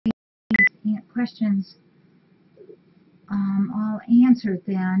questions all answered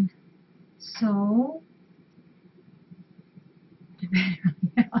then. So,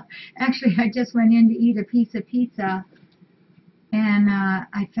 actually, I just went in to eat a piece of pizza, and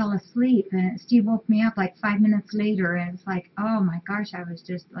I fell asleep, and Steve woke me up like 5 minutes later, and it's like, oh my gosh, I was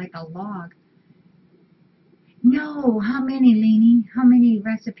just like a log. No, how many, Lainey? How many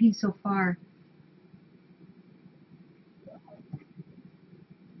recipes so far?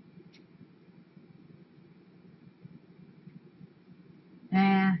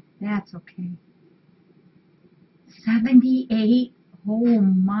 That's okay. 78? Oh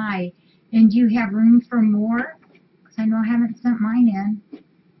my. And do you have room for more? Because I know I haven't sent mine in.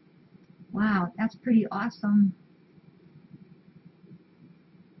 Wow, that's pretty awesome.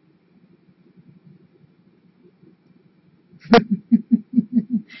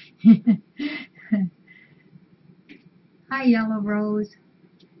 Hi, Yellow Rose.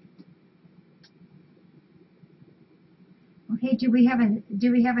 Okay, do we have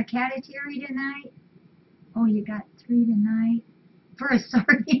a category tonight? Oh, you got 3 tonight for a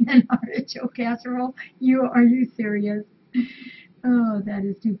sardine and artichoke casserole. Are you serious? Oh, that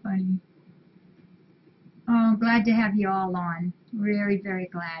is too funny. Oh, glad to have you all on. Very, very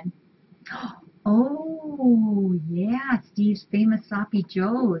glad. Oh, yeah, Steve's famous Sloppy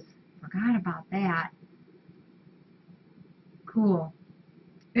Joes. Forgot about that. Cool.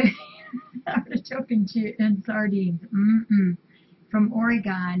 Artichoke and sardines. From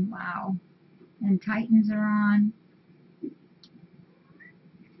Oregon. Wow. And Titans are on.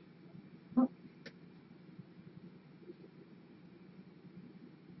 Oh.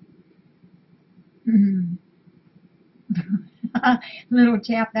 Little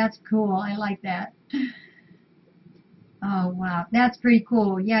chap, that's cool. I like that. Oh, wow. That's pretty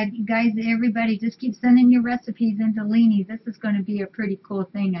cool. Yeah, you guys, everybody, just keep sending your recipes into Leanie. This is going to be a pretty cool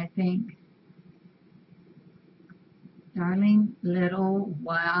thing, I think. Darling little,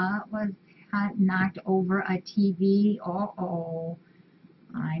 what was knocked over a TV? Uh-oh.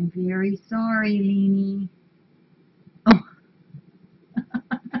 I'm very sorry, Leanie. Oh.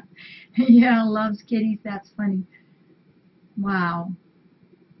 Yeah, loves kitties. That's funny. Wow.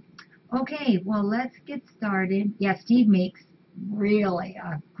 Okay, well, let's get started. Yeah, Steve makes really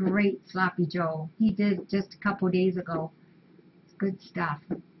a great sloppy joe. He did just a couple days ago. It's good stuff.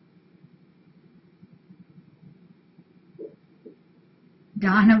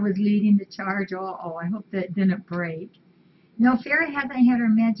 Donna was leading the charge. Oh, I hope that didn't break. No, Farrah hasn't had her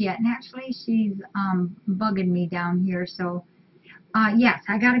meds yet, and actually she's bugging me down here. So, yes,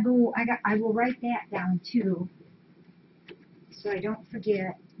 I gotta go. I will write that down too, so I don't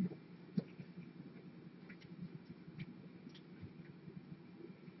forget.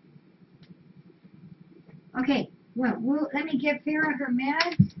 Okay, well, let me give Farrah her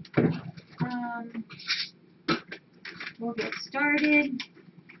meds. We'll get started.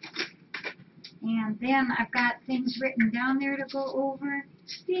 And then I've got things written down there to go over.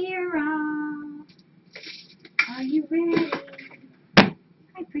 Farrah, are you ready?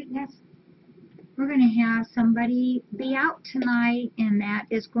 Hi, Preakness. We're going to have somebody be out tonight, and that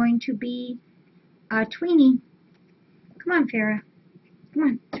is going to be Tweenie. Come on, Farrah. Come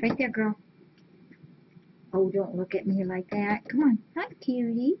on, it's right there, girl. Oh, don't look at me like that. Come on. Hi,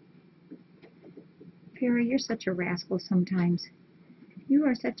 cutie. Farrah, you're such a rascal sometimes. You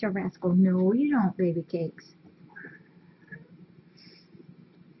are such a rascal. No, you don't, baby cakes.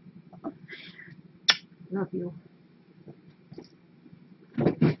 Love you.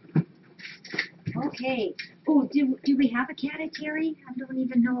 Okay. Oh, do we have a category? I don't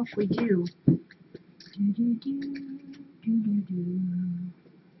even know if we do.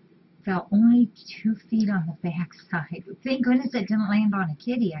 Fell only 2 feet on the backside. Thank goodness it didn't land on a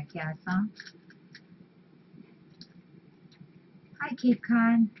kitty, I guess, huh? Hi, Cape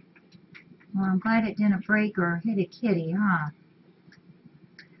Cod. Well, I'm glad it didn't break or hit a kitty, huh?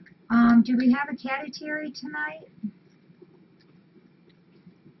 Do we have a category tonight?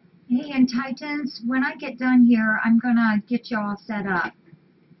 Hey, and Titans, when I get done here, I'm gonna get you all set up.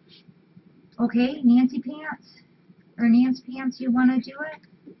 Okay, Nancy Pants? Or Nance Pants, you wanna do it?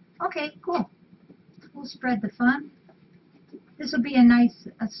 Okay, cool. We'll spread the fun. This will be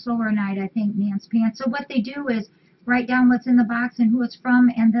a slower night, I think, Nance Pants. So what they do is write down what's in the box and who it's from,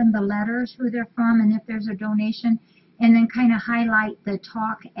 and then the letters, who they're from, and if there's a donation, and then kind of highlight the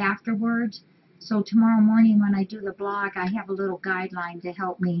talk afterwards. So tomorrow morning when I do the blog, I have a little guideline to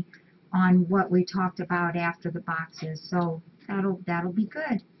help me on what we talked about after the boxes. So that'll be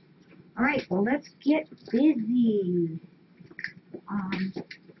good. All right, well, let's get busy.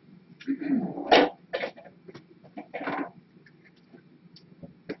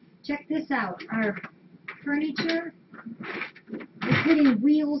 check this out. Our furniture, we're putting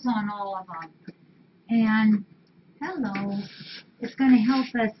wheels on all of them. And, hello, it's going to help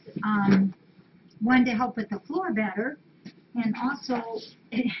us, one, to help with the floor better, and also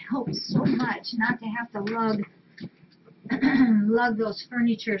it helps so much not to have to lug lug those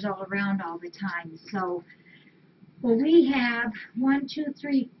furnitures all around all the time. So, well, we have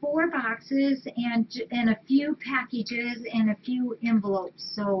 4 boxes and a few packages and a few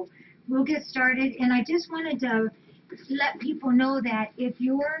envelopes. So we'll get started. And I just wanted to let people know that if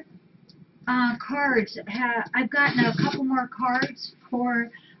your cards I've gotten a couple more cards for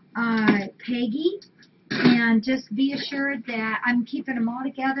Peggy, and just be assured that I'm keeping them all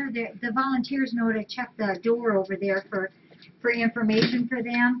together. The volunteers know to check the door over there for information for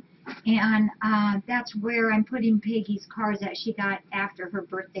them. And that's where I'm putting Peggy's cards that she got after her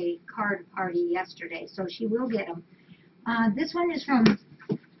birthday card party yesterday. So she will get them. This one is from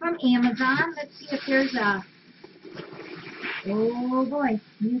Amazon. Let's see if there's a... Oh boy,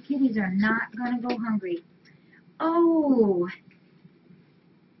 you kitties are not going to go hungry. Oh,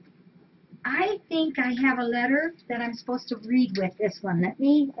 I think I have a letter that I'm supposed to read with this one. Let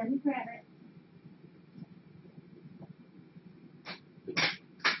me grab it.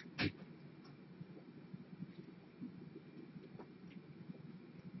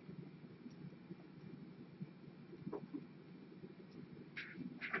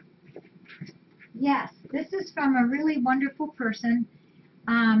 Yes, this is from a really wonderful person.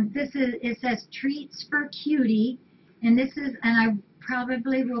 It says Treats for Cutie, and this is, and I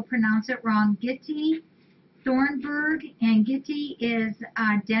probably will pronounce it wrong, Gitte Thornburg, and Gitte is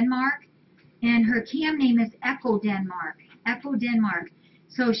Denmark, and her cam name is Echo Denmark.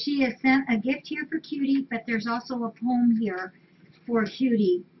 So she has sent a gift here for Cutie, but there's also a poem here for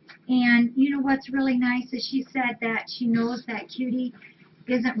Cutie. And you know what's really nice is she said that she knows that Cutie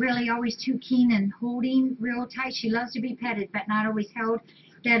isn't really always too keen in holding real tight. She loves to be petted, but not always held.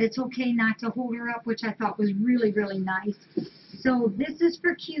 That it's okay not to hold her up, which I thought was really, really nice. So this is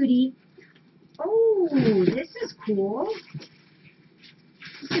for Cutie. Oh, this is cool.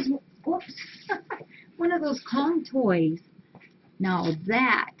 This is, whoops, one of those Kong toys. Now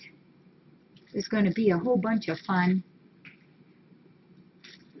that is going to be a whole bunch of fun.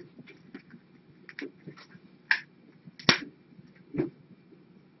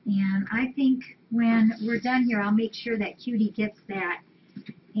 And I think when we're done here, I'll make sure that Cutie gets that.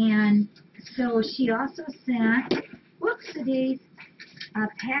 And so she also sent, whoopsie-days, a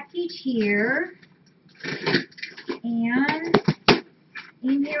package here. And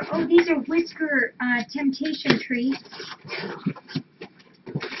in here, oh, these are Whisker Temptation treats.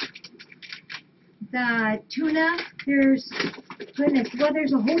 The tuna, there's, goodness, well,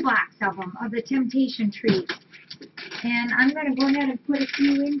 there's a whole box of them, of the Temptation treats. And I'm going to go ahead and put a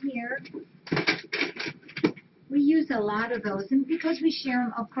few in here. We use a lot of those, and because we share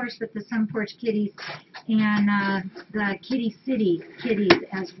them, of course, with the Sun Porch Kitties and the Kitty City Kitties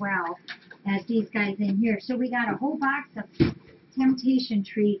as well as these guys in here. So we got a whole box of Temptation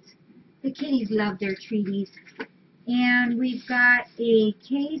treats. The kitties love their treaties. And we've got a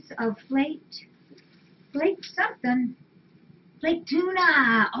case of flaked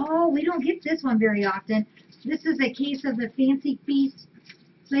tuna. Oh, we don't get this one very often. This is a case of the Fancy Feast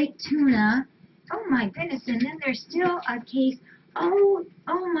flaked tuna. Oh my goodness, and then there's still a case. Oh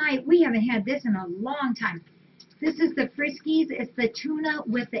my, we haven't had this in a long time. This is the Friskies. It's the tuna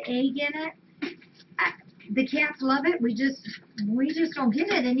with the egg in it. The cats love it. We just don't get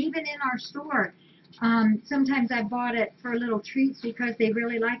it. And even in our store, sometimes I bought it for little treats because they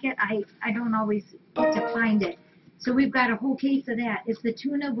really like it. I don't always get to find it. So we've got a whole case of that. It's the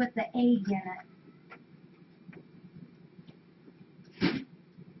tuna with the egg in it.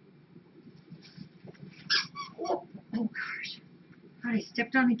 Oh gosh, I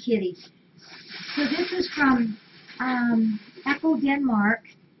stepped on a kitty. So this is from Echo Denmark,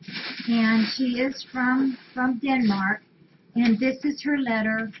 and she is from Denmark, and this is her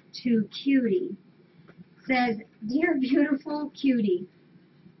letter to Cutie. It says, "Dear beautiful Cutie,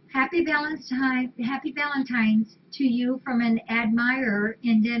 Happy Valentine's to you from an admirer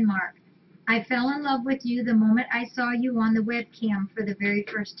in Denmark. I fell in love with you the moment I saw you on the webcam for the very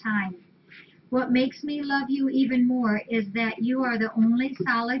first time. What makes me love you even more is that you are the only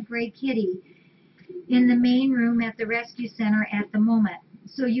solid gray kitty in the main room at the rescue center at the moment.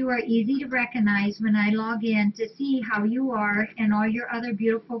 So you are easy to recognize when I log in to see how you are and all your other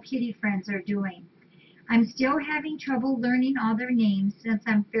beautiful kitty friends are doing. I'm still having trouble learning all their names since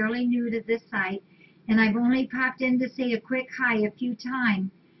I'm fairly new to this site, and I've only popped in to say a quick hi a few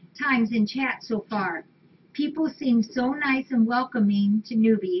times in chat so far. People seem so nice and welcoming to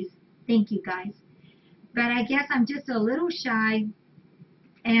newbies. Thank you guys. But I guess I'm just a little shy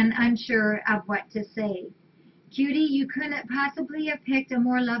and unsure of what to say. Cutie, you couldn't possibly have picked a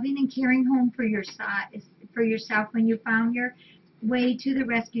more loving and caring home for yourself when you found your way to the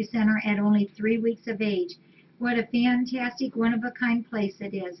rescue center at only 3 weeks of age. What a fantastic, one-of-a-kind place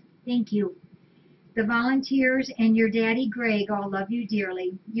it is. Thank you. The volunteers and your daddy Greg all love you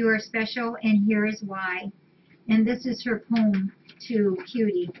dearly. You are special, and here is why. And this is her poem to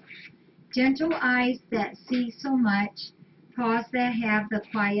Cutie. Gentle eyes that see so much, paws that have the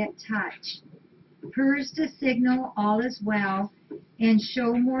quiet touch, purrs to signal all is well, and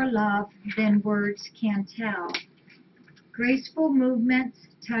show more love than words can tell. Graceful movements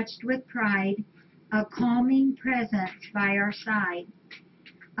touched with pride, a calming presence by our side.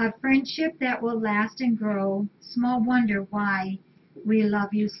 A friendship that will last and grow, small wonder why we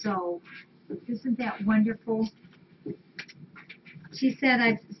love you so. Isn't that wonderful? She said,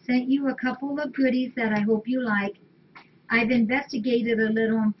 I've sent you a couple of goodies that I hope you like. I've investigated a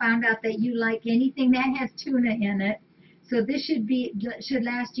little and found out that you like anything that has tuna in it. So this should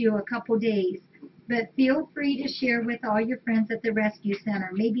last you a couple days. But feel free to share with all your friends at the rescue center.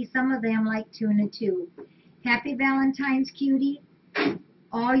 Maybe some of them like tuna too. Happy Valentine's, Cutie.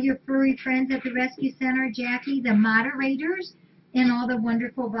 All your furry friends at the rescue center, Jackie, the moderators, and all the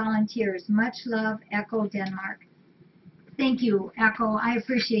wonderful volunteers. Much love, Echo, Denmark. Thank you, Echo. I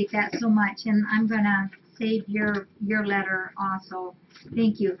appreciate that so much, and I'm going to save your letter also.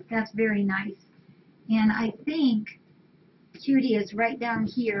 Thank you. That's very nice. And I think Cutie is right down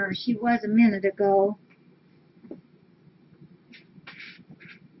here. She was a minute ago.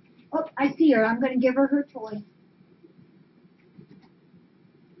 Oh, I see her. I'm going to give her her toy.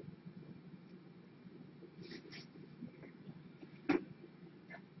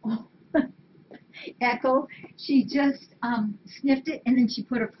 Echo, she just sniffed it and then she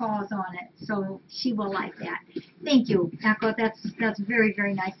put her paws on it, so she will like that. Thank you, Echo. That's very,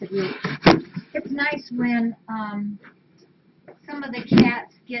 very nice of you. It's nice when some of the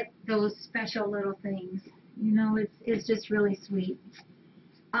cats get those special little things. You know, it's just really sweet.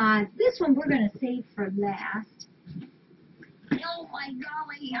 This one we're going to save for last. Oh my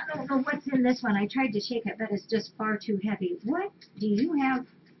golly, I don't know what's in this one. I tried to shake it, but it's just far too heavy. What do you have?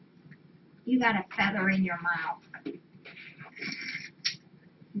 You got a feather in your mouth.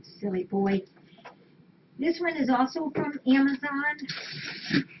 You silly boy. This one is also from Amazon.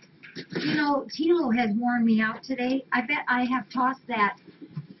 You know, Tilo has worn me out today. I bet I have tossed that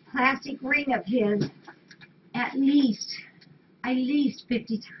plastic ring of his at least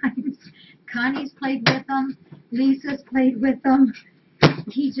 50 times. Connie's played with them. Lisa's played with them.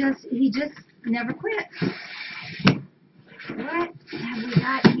 He just never quit. What have we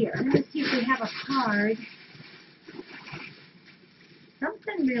got here? Let's see if we have a card.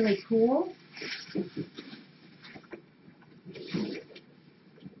 Something really cool.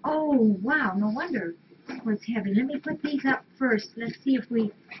 Oh, wow, no wonder it was heavy. Let me put these up first. Let's see if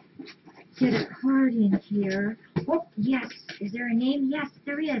we get a card in here. Oh, yes. Is there a name? Yes,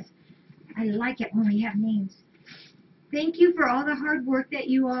 there is. I like it when we have names. Thank you for all the hard work that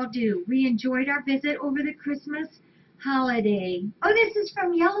you all do. We enjoyed our visit over the Christmas holiday. Oh, this is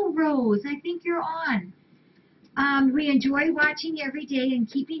from Yellow Rose. I think you're on. We enjoy watching every day and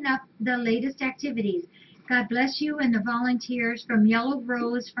keeping up the latest activities. God bless you and the volunteers from Yellow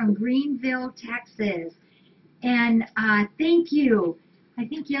Rose from Greenville, Texas. And thank you. I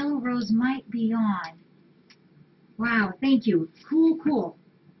think Yellow Rose might be on. Wow, thank you. Cool, cool.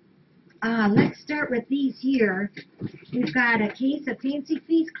 Let's start with these here. We've got a case of Fancy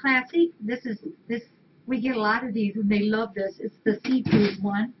Feast Classic. We get a lot of these and they love this. It's the seafood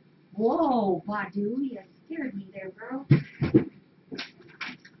one. Whoa, Badu, you scared me there, girl.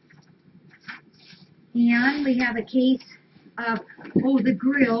 And we have a case of, the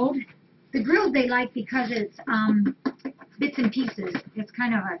grilled. The grilled they like because it's bits and pieces. It's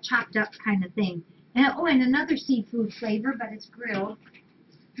kind of a chopped up kind of thing. And, and another seafood flavor, but it's grilled.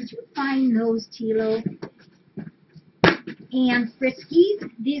 Did you find those, Tilo? And Friskies.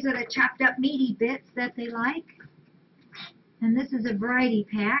 These are the chopped up meaty bits that they like. And this is a variety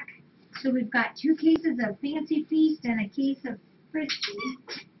pack. So we've got 2 cases of Fancy Feast and a case of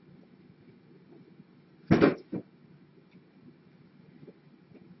Friskies.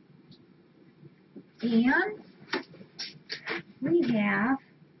 And we have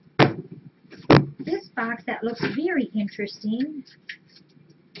this box that looks very interesting.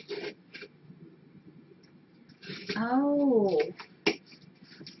 Oh,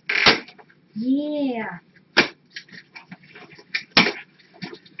 yeah.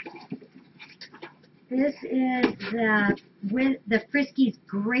 This is the with the Friskies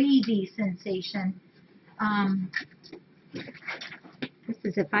gravy sensation. This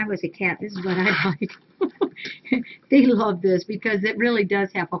is, if I was a cat, this is what I'd like. They love this because it really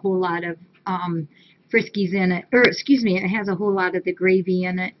does have a whole lot of Friskies in it. Or, excuse me, it has a whole lot of the gravy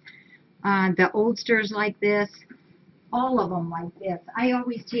in it. The Oldsters like this. All of them like this. I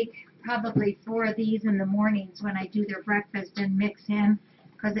always take probably 4 of these in the mornings when I do their breakfast and mix in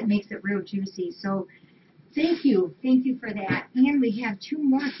because it makes it real juicy. So thank you for that. And we have 2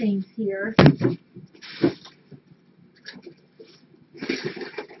 more things here. I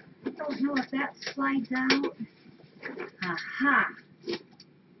don't know if that slides out. Aha.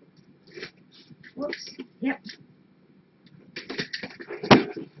 Whoops. Yep.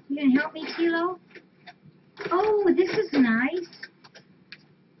 You gonna help me, Kilo? Oh, this is nice.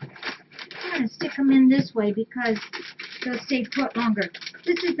 I'm going to stick them in this way because they'll stay put longer.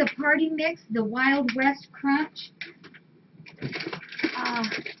 This is the party mix, the Wild West Crunch.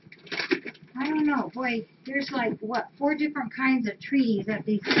 I don't know, boy, there's like, what, 4 different kinds of treaties that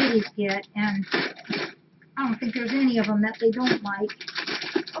these kitties get, and I don't think there's any of them that they don't like.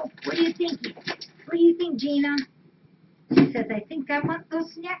 Oh, what do you think? What do you think, Gina? She says, I think I want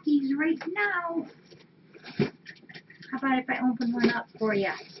those snackies right now. How about if I open one up for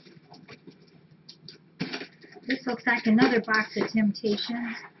you? This looks like another box of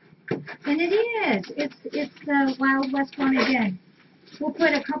Temptations. And it is. It's the Wild West one again. We'll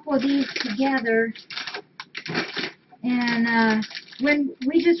put a couple of these together. And when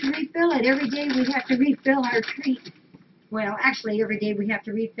we just refill it, every day we have to refill our treat. Well, actually, every day we have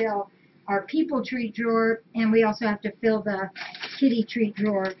to refill our people treat drawer. And we also have to fill the kitty treat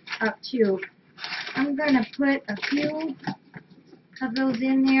drawer up too. I'm going to put a few of those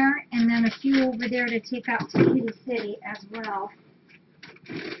in there and then a few over there to take out to Kitty City as well.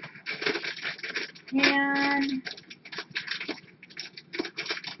 And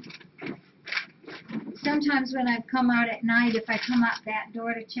sometimes when I've come out at night, if I come out that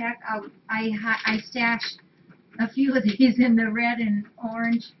door to check, I stash a few of these in the red and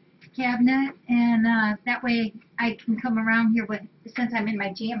orange cabinet, and that way I can come around here with, since I'm in my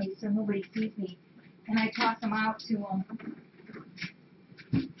jammies so nobody sees me, and I toss them out to them.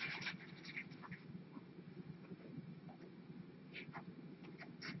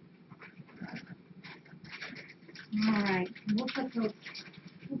 All right, we'll put those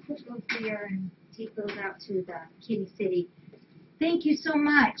there and take those out to the Kitty City. Thank you so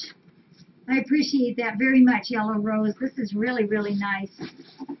much. I appreciate that very much, Yellow Rose. This is really, really nice.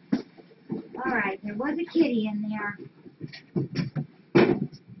 All right, there was a kitty in there.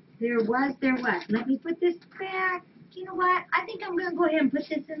 There was. Let me put this back. You know what? I think I'm going to go ahead and put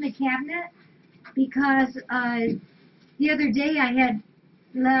this in the cabinet because the other day I had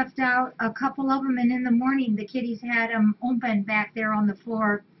left out a couple of them, and in the morning the kitties had them open back there on the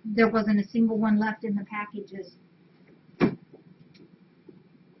floor. There wasn't a single one left in the packages.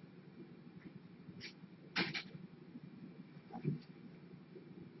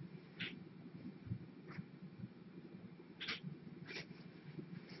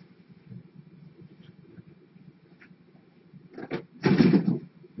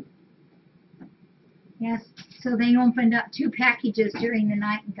 Yes, so they opened up 2 packages during the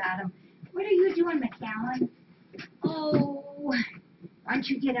night and got them. What are you doing, McAllen? Oh, why don't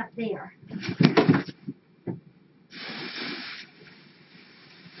you get up there?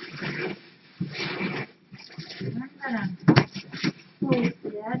 I'm going to close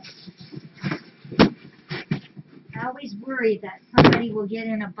this. I always worry that somebody will get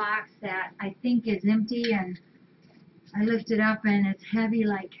in a box that I think is empty, and I lift it up and it's heavy,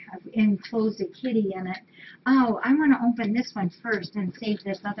 like I've enclosed a kitty in it. Oh, I want to open this one first and save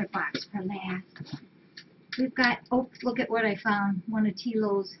this other box for last. We've got, oh, look at what I found. One of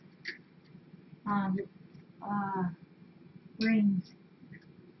Tilo's rings.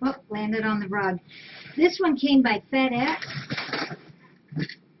 Oh, landed on the rug. This one came by FedEx.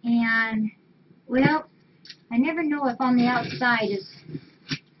 And, well, I never know if on the outside is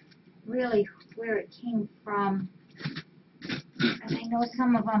really where it came from. And I know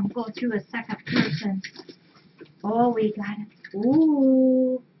some of them go through a second person. Oh, we got it.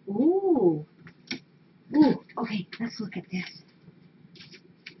 Ooh, ooh, ooh. Okay, let's look at this.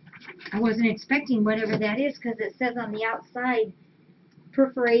 I wasn't expecting whatever that is because it says on the outside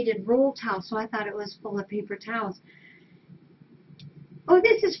perforated roll towel, so I thought it was full of paper towels. Oh,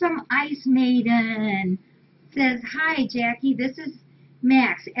 this is from Ice Maiden. It says, hi, Jackie, this is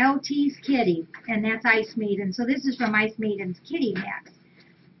Max, LT's kitty, and that's Ice Maiden. So this is from Ice Maiden's kitty, Max.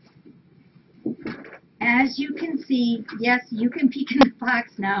 As you can see, yes, you can peek in the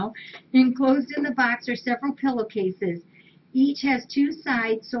box now. Enclosed in the box are several pillowcases. Each has two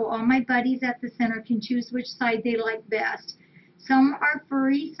sides, so all my buddies at the center can choose which side they like best. Some are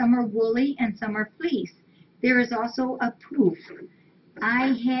furry, some are woolly, and some are fleece. There is also a poof.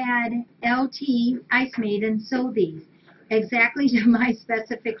 I had LT Ice Maiden sew these exactly to my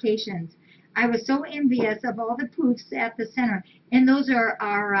specifications. I was so envious of all the poofs at the center, and those are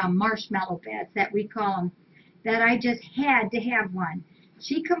our marshmallow beds that we call them, that I just had to have one.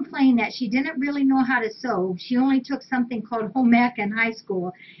 She complained that she didn't really know how to sew. She only took something called home ec in high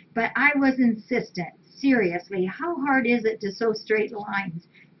school, but I was insistent. Seriously, how hard is it to sew straight lines?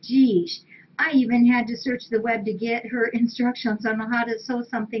 Geesh. I even had to search the web to get her instructions on how to sew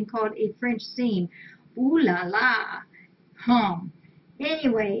something called a French seam. Ooh la la.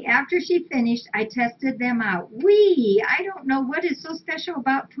 Anyway, after she finished, I tested them out. Whee! I don't know what is so special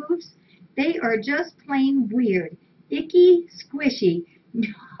about poofs. They are just plain weird. Icky, squishy.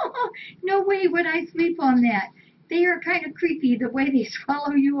 No way would I sleep on that. They are kind of creepy the way they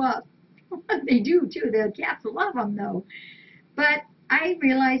swallow you up. They do too. The cats love them though. But I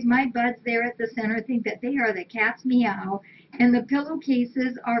realize my buds there at the center think that they are the cat's meow, and the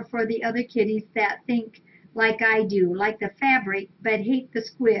pillowcases are for the other kitties that think like I do, like the fabric, but hate the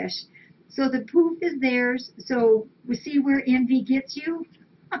squish. So the poof is theirs. So we see where envy gets you?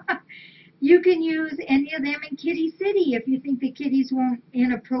 You can use any of them in Kitty City if you think the kitties won't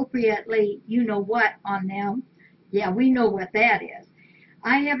inappropriately, you know what, on them. Yeah, we know what that is.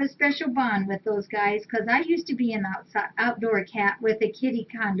 I have a special bond with those guys because I used to be an outdoor cat with a kitty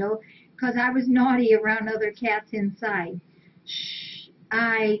condo because I was naughty around other cats inside. Shh,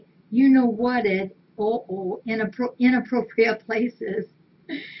 you know what it, inappropriate places.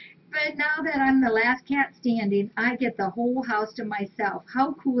 But now that I'm the last cat standing, I get the whole house to myself.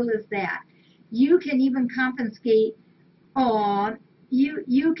 How cool is that? You can even confiscate,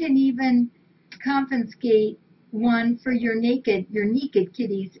 you can even confiscate one for your naked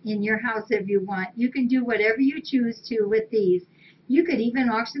kitties in your house if you want. You can do whatever you choose to with these. You could even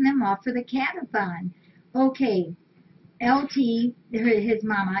auction them off for the catathon. Okay, LT, his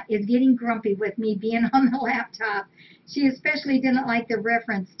mama, is getting grumpy with me being on the laptop. She especially didn't like the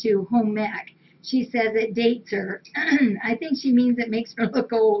reference to home ec. She says it dates her. I think she means it makes her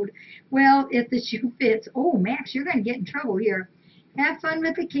look old. Well, if the shoe fits. Oh, Max, you're going to get in trouble here. Have fun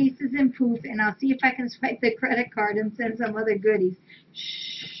with the cases and poof, and I'll see if I can swipe the credit card and send some other goodies.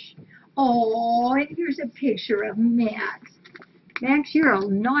 Shh. Oh, and here's a picture of Max. Max, you're a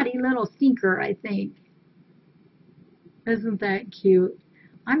naughty little stinker, I think. Isn't that cute?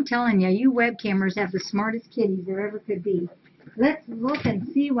 I'm telling you, you webcammers have the smartest kitties there ever could be. Let's look and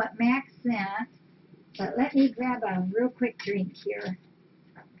see what Max sent. But let me grab a real quick drink here.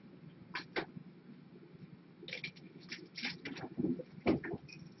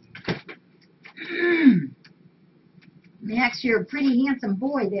 Max, you're a pretty handsome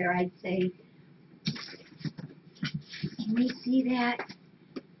boy there, I'd say. Can we see that?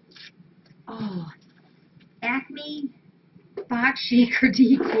 Oh, Acme Box Shaker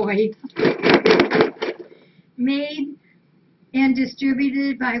Decoy. Made and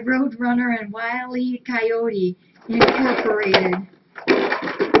distributed by Roadrunner and Wile E. Coyote Incorporated.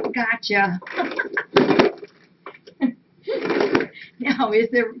 Gotcha. Now, is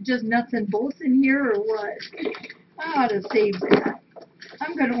there just nuts and bolts in here or what? I ought to save that.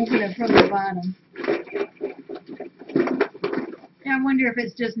 I'm going to open it from the bottom. I wonder if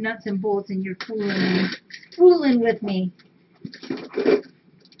it's just nuts and bolts and you're fooling with me.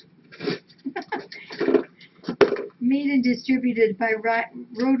 Made and distributed by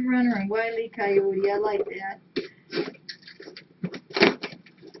Roadrunner and Wile E. Coyote. I like that.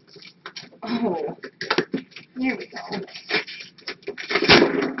 Oh, there we go.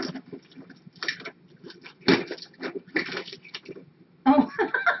 Oh.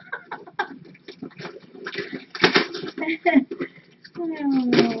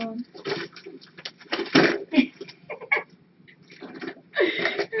 Oh.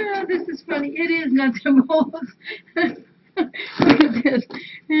 Oh, this is funny. It is nuts and bolts. Look at this.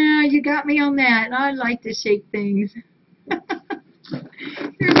 You got me on that. I like to shake things.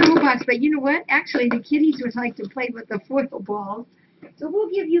 Here's a whole box, but you know what? Actually, the kitties would like to play with the foil balls. So we'll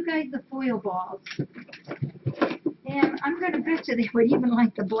give you guys the foil balls. And I'm going to bet you they would even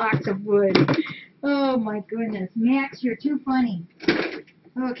like the blocks of wood. Oh my goodness. Max, you're too funny.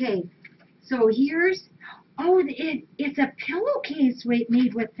 Okay, so here's, oh, it's a pillowcase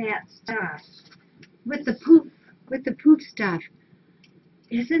made with that stuff. With the poop stuff.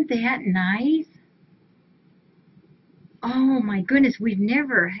 Isn't that nice? Oh my goodness, we've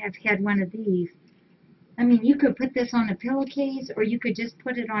never have had one of these. I mean, you could put this on a pillowcase, or you could just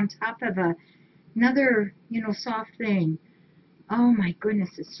put it on top of another, soft thing. Oh my goodness,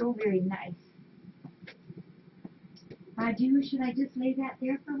 it's so very nice. Badu, should I just lay that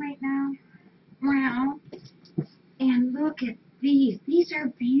there for right now? Wow. And look at these. These are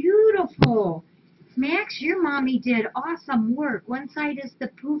beautiful. Max, your mommy did awesome work. One side is the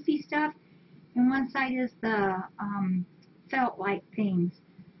poofy stuff, and one side is the felt-like things.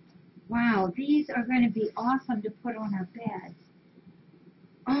 Wow, these are going to be awesome to put on our beds.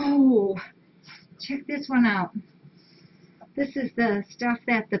 Oh, check this one out. This is the stuff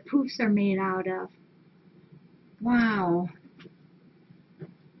that the poofs are made out of. Wow.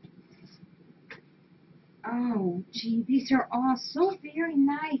 Oh, gee, these are all so very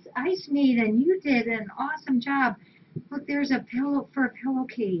nice. Ice Maiden, you did an awesome job. Look, there's a pillow for a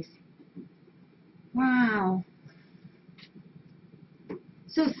pillowcase. Wow.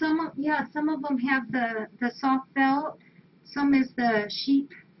 So some of them have the soft felt. Some is the sheep,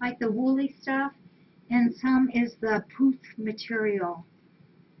 like the woolly stuff, and some is the poof material.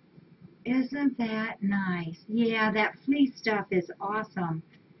 Isn't that nice? Yeah, that fleece stuff is awesome.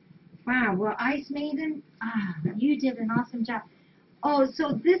 Wow, well, Ice Maiden, you did an awesome job. Oh,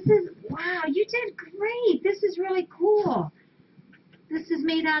 so this is, wow, you did great. This is really cool. This is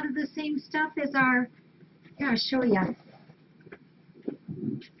made out of the same stuff as our, here, I'll show you.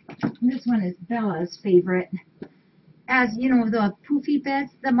 This one is Bella's favorite. As, you know, the poofy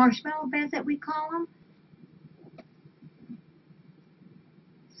beds, the marshmallow beds that we call them.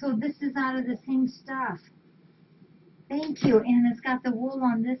 So this is out of the same stuff. Thank you. And it's got the wool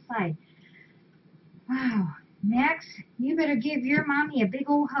on this side. Wow. Max, you better give your mommy a big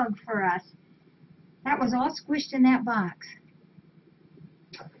old hug for us. That was all squished in that box.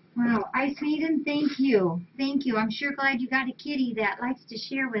 Wow. Ice Maiden, thank you. Thank you. I'm sure glad you got a kitty that likes to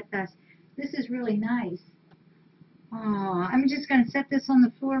share with us. This is really nice. Oh, I'm just going to set this on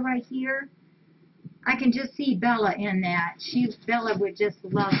the floor right here. I can just see Bella in that. Bella would just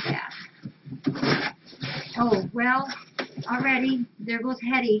love that. Oh, well, already, there goes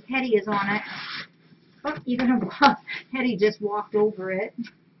Hetty. Hetty is on it. Oh, you're going to walk. Hetty just walked over it.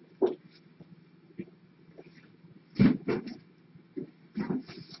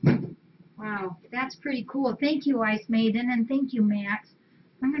 Wow, that's pretty cool. Thank you, Ice Maiden, and thank you, Max.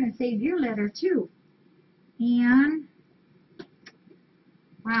 I'm going to save your letter, too. And,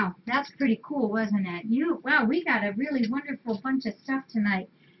 wow, that's pretty cool, wasn't it? Wow, we got a really wonderful bunch of stuff tonight.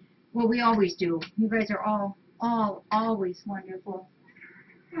 Well, we always do. You guys are always wonderful.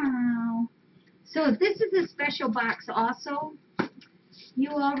 Wow. So this is a special box also.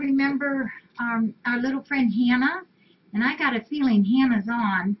 You all remember our little friend Hannah? And I got a feeling Hannah's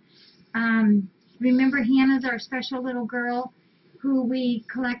on. Remember Hannah's our special little girl who we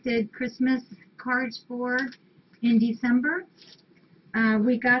collected Christmas cards for in December?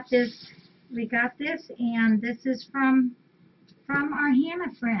 We got this, and this is from our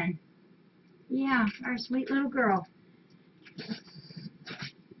Hannah friend. Yeah, our sweet little girl.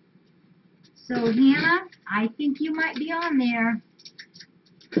 So Hannah, I think you might be on there.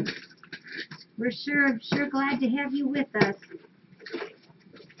 We're sure glad to have you with us.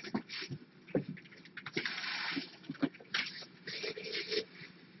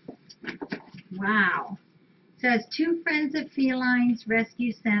 Wow. It says, to Friends of Felines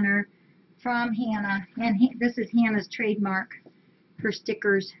Rescue Center from Hannah. And this is Hannah's trademark, her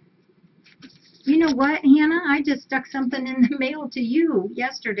stickers. You know what, Hannah? I just stuck something in the mail to you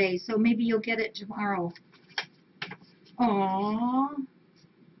yesterday, so maybe you'll get it tomorrow. Aww.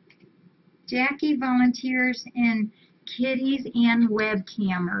 Jackie volunteers in kitties and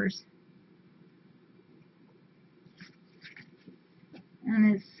webcammers.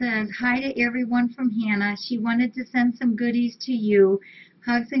 And it says, hi to everyone from Hannah. She wanted to send some goodies to you.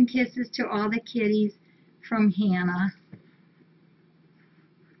 Hugs and kisses to all the kitties from Hannah.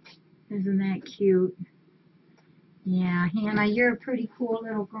 Isn't that cute? Yeah, Hannah, you're a pretty cool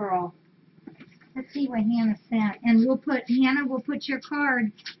little girl. Let's see what Hannah sent. And Hannah will put your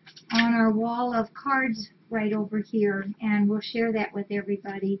card on our wall of cards right over here. And we'll share that with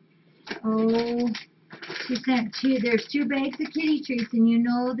everybody. Oh, she sent there's 2 bags of kitty treats, and you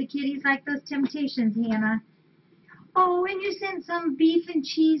know the kitties like those Temptations, Hannah. Oh, and you sent some beef and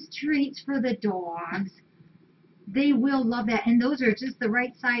cheese treats for the dogs. They will love that, and those are just the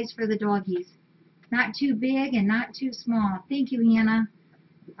right size for the doggies. Not too big and not too small. Thank you, Hannah.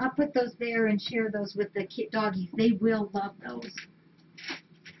 I'll put those there and share those with the doggies. They will love those.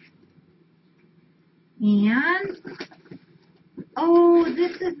 And, oh,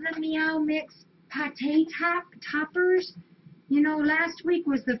 this is the Meow Mix Pate Toppers. You know, last week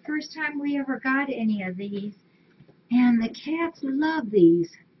was the first time we ever got any of these. And the cats love these.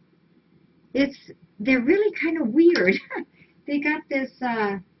 They're really kind of weird. They got this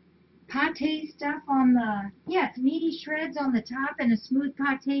pate stuff on the, yeah, it's meaty shreds on the top and a smooth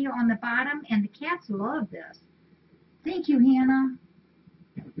pate on the bottom, and the cats love this. Thank you, Hannah.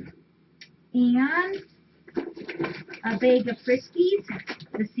 And a bag of Friskies,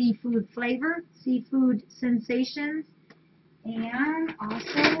 the seafood flavor, seafood sensations, and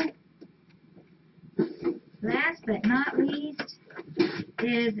also, last but not least,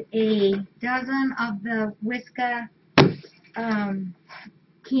 is a dozen of the Whisca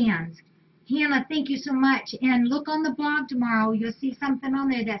cans. Hannah, thank you so much. And look on the blog tomorrow. You'll see something on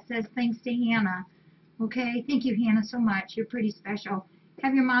there that says thanks to Hannah. Okay? Thank you, Hannah, so much. You're pretty special.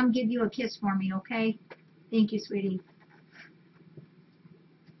 Have your mom give you a kiss for me, okay? Thank you, sweetie.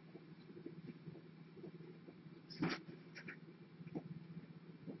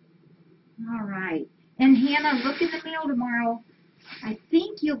 All right. And Hannah, look in the mail tomorrow. I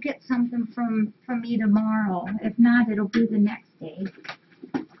think you'll get something from me tomorrow. If not, it'll be the next day.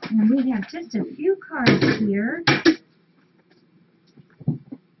 And we have just a few cards here.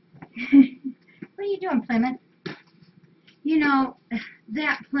 What are you doing, Plymouth? You know,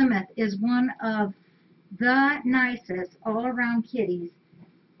 that Plymouth is one of the nicest all-around kitties.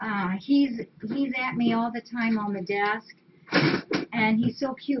 He's at me all the time on the desk, and he's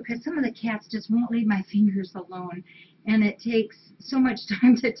so cute because some of the cats just won't leave my fingers alone, and it takes so much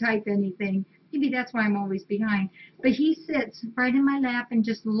time to type anything. Maybe that's why I'm always behind. But he sits right in my lap and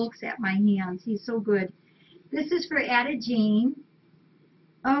just looks at my hands. He's so good. This is for Ada Jane.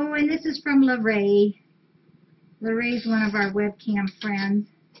 Oh, and this is from LaRae. LaRae's one of our webcam friends.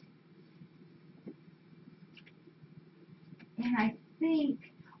 And I think,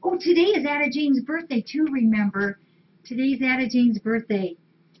 oh, today is Ada Jane's birthday too, remember. Today's Ada Jane's birthday.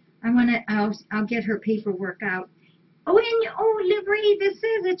 I'll get her paperwork out. Oh, and LaRae, this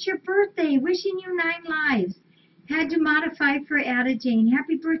says it's your birthday. Wishing you 9 lives. Had to modify for Ada Jane.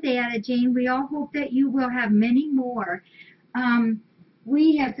 Happy birthday, Ada Jane. We all hope that you will have many more.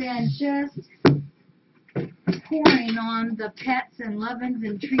 We have been just pouring on the pets and lovin's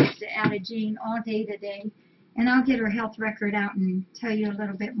and treats to Ada Jane all day today. And I'll get her health record out and tell you a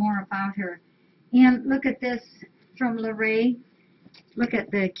little bit more about her. And look at this from LaRae. Look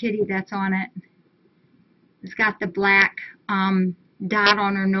at the kitty that's on it. It's got the black dot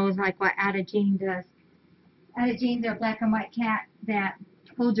on her nose like what Ada Jane does. Ada Jane's a black and white cat that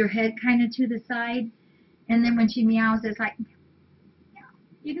holds her head kind of to the side. And then when she meows, it's like,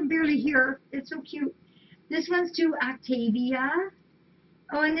 you can barely hear her. It's so cute. This one's to Octavia.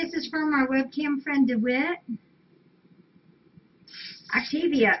 Oh, and this is from our webcam friend DeWitt.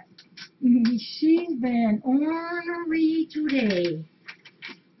 Octavia, she's been ornery today.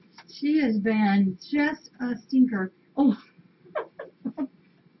 She has been just a stinker. Oh,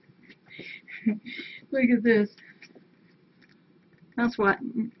 look at this. That's what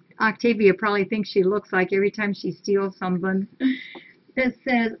Octavia probably thinks she looks like every time she steals something. This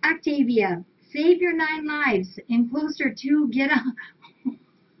says, Octavia, save your 9 lives. Enclosed her 2 get out.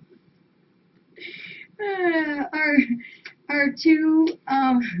 Our 2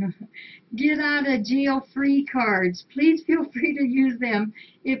 get out of jail free cards. Please feel free to use them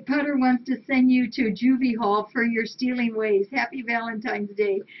if Putter wants to send you to Juvie Hall for your stealing ways. Happy Valentine's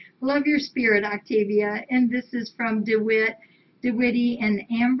Day. Love your spirit, Octavia. And this is from DeWitt, DeWitty and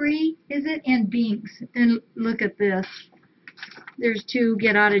Ambry, is it? And Binks. And look at this. There's 2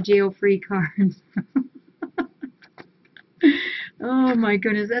 get out of jail free cards. Oh my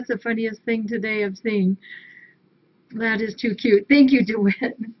goodness, that's the funniest thing today I've seen. That is too cute. Thank you,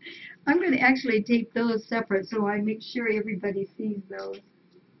 DeWitt. I'm going to actually tape those separate so I make sure everybody sees those.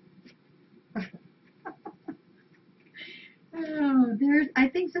 Oh, I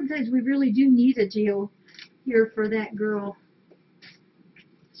think sometimes we really do need a jail here for that girl.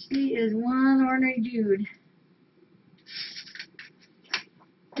 She is one ornery dude.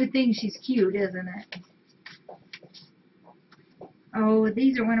 Good thing she's cute, isn't it? Oh,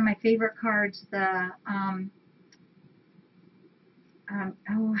 these are one of my favorite cards. The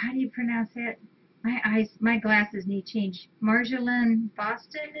oh, how do you pronounce it? My glasses need change. Marjolaine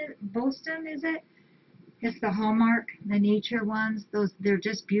Boston, is it? It's the Hallmark, the nature ones. They're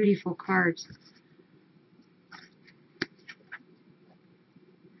just beautiful cards.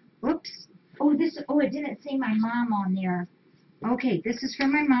 Oops. Oh, it didn't say my mom on there. Okay, this is for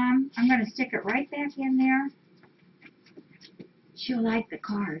my mom. I'm going to stick it right back in there. She'll like the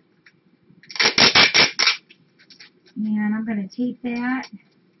card. And I'm going to tape that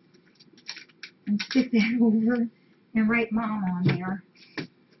and stick that over and write Mom on there.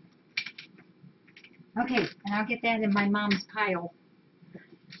 Okay, and I'll get that in my mom's pile.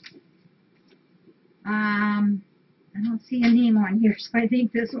 I don't see a name on here, so I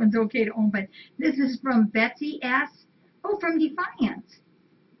think this one's okay to open. This is from Betsy S. Oh, from Defiance.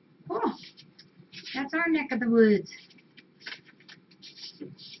 Oh, that's our neck of the woods.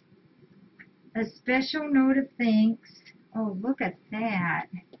 A special note of thanks. Oh, look at that.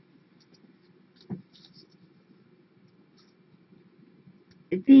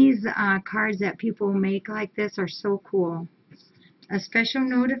 These cards that people make like this are so cool. A special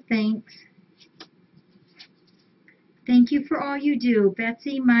note of thanks. Thank you for all you do.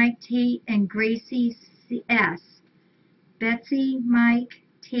 Betsy, Mike, Tate, and Gracie S. Betsy, Mike,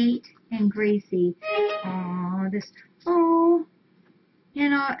 Tate, and Gracie. Oh, this. Oh.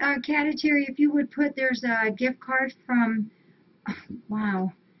 And Catatary, if you would put, there's a gift card from,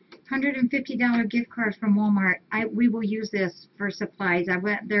 wow, $150 gift card from Walmart. We will use this for supplies. I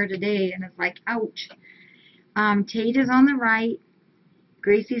went there today and it's like, ouch. Tate is on the right.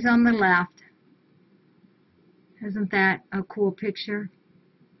 Gracie's on the left. Isn't that a cool picture?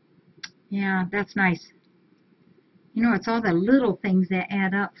 Yeah, that's nice. You know, it's all the little things that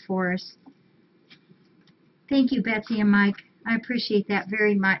add up for us. Thank you, Betsy and Mike. I appreciate that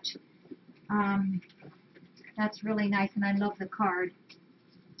very much. That's really nice, and I love the card.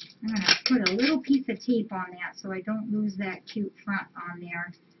 I'm going to put a little piece of tape on that so I don't lose that cute front on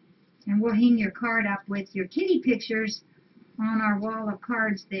there. And we'll hang your card up with your kitty pictures on our wall of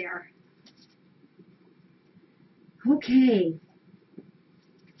cards there. Okay.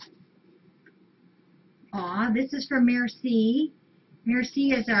 Aw, this is for Merci.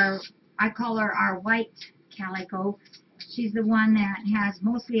 Merci is I call her our white calico. She's the one that has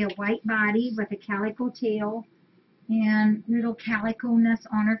mostly a white body with a calico tail and little calico-ness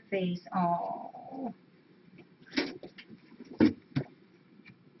on her face. Oh,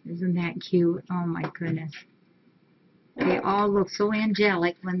 isn't that cute? Oh my goodness. They all look so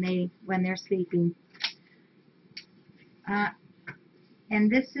angelic when they're sleeping. And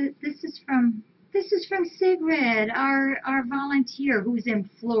this is from Sigrid, our volunteer who's in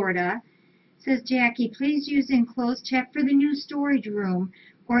Florida. Says, Jackie, please use enclosed check for the new storage room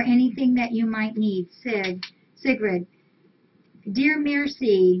or anything that you might need. Sigrid, dear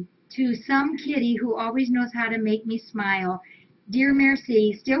Merci, to some kitty who always knows how to make me smile. Dear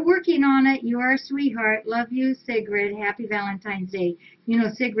Merci, still working on it. You are a sweetheart. Love you, Sigrid. Happy Valentine's Day. You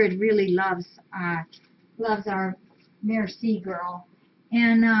know, Sigrid really loves our Merci girl.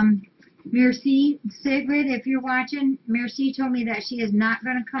 And Merci, Sigrid, if you're watching, Merci told me that she is not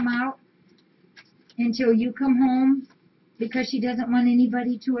going to come out until you come home because she doesn't want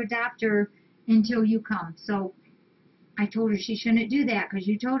anybody to adopt her until you come. So I told her she shouldn't do that because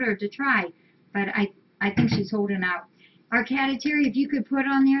you told her to try. But I think she's holding out. Our Catatary, if you could put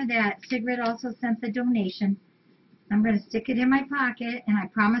on there that Sigrid also sent the donation. I'm going to stick it in my pocket, and I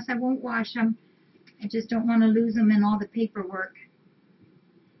promise I won't wash them. I just don't want to lose them in all the paperwork.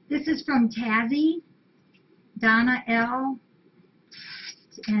 This is from Tazzy, Donna L.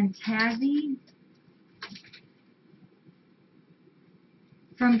 and Tazzy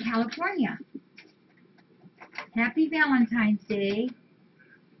from California. Happy Valentine's Day.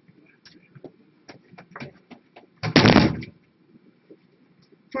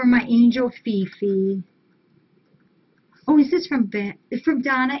 For my angel Fifi. Oh, is this from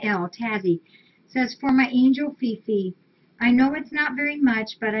Donna L. Tazzy? Says, for my angel Fifi. I know it's not very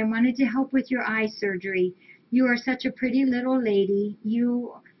much, but I wanted to help with your eye surgery. You are such a pretty little lady.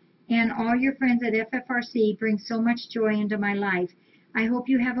 You and all your friends at FFRC bring so much joy into my life. I hope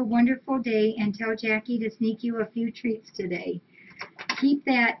you have a wonderful day and tell Jackie to sneak you a few treats today. Keep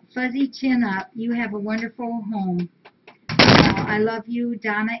that fuzzy chin up. You have a wonderful home. I love you,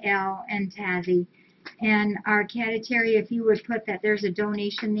 Donna L. and Tazzy. And our Catatary, if you would put that there's a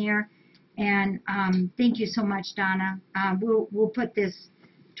donation there. And thank you so much, Donna. We'll put this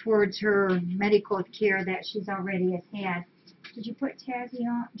towards her medical care that she's already has had. Did you put Tazzy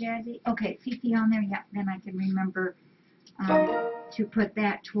on, Jazzy? Okay, Fifi on there. Yeah, then I can remember to put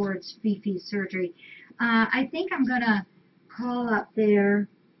that towards Fifi's surgery. I think I'm going to call up there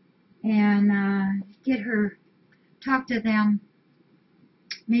and get her, talk to them.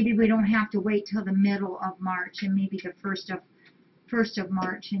 Maybe we don't have to wait till the middle of March and maybe the first of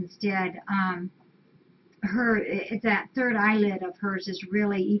March instead. That third eyelid of hers is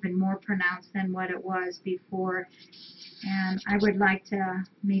really even more pronounced than what it was before. And I would like to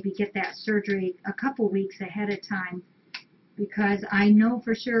maybe get that surgery a couple weeks ahead of time because I know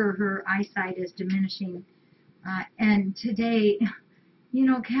for sure her eyesight is diminishing. And today, you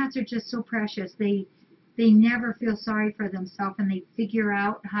know, cats are just so precious. They never feel sorry for themselves and they figure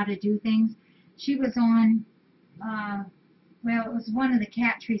out how to do things. She was on, well, it was one of the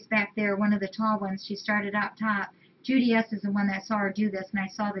cat trees back there, one of the tall ones. She started out top Judy S. is the one that saw her do this, and I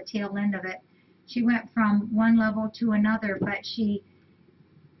saw the tail end of it. She went from one level to another, but she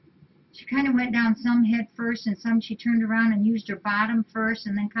kind of went down some head first, and some she turned around and used her bottom first,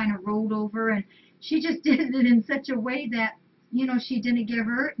 and then kind of rolled over, and she just did it in such a way that, you know, she didn't get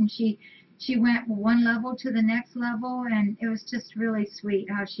hurt, and she went one level to the next level, and it was just really sweet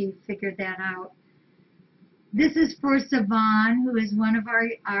how she figured that out. This is for Savon, who is one of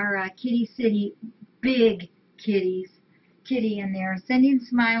our Kitty City big kitty in there, sending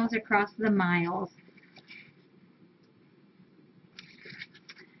smiles across the miles.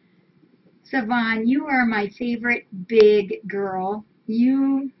 Savon, you are my favorite big girl.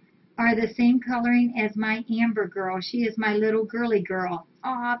 You are the same coloring as my Amber girl. She is my little girly girl.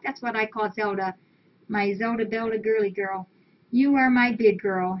 Aw, that's what I call Zelda. My Zelda Belda girly girl. You are my big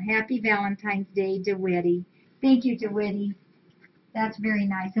girl. Happy Valentine's Day, DeWitty. Thank you, DeWitty. That's very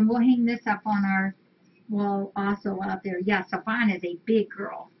nice. And we'll hang this up on our wall also out there. Yeah, Savon is a big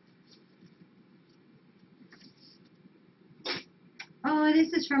girl. Oh,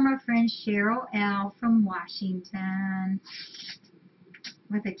 this is from our friend Cheryl L. from Washington,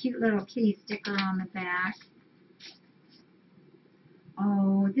 with a cute little kitty sticker on the back.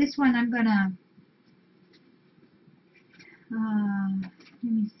 Oh, this one I'm gonna,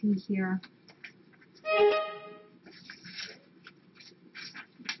 let me see here.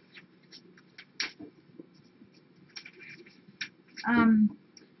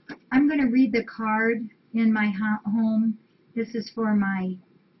 I'm gonna read the card in my home. This is for my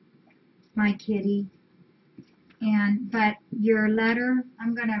kitty. But your letter,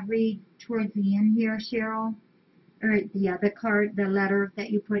 I'm going to read towards the end here, Cheryl. Or, yeah, the card, the letter that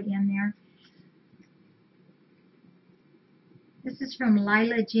you put in there. This is from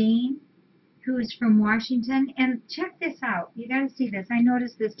Lila Jane, who is from Washington. And check this out. You got to see this. I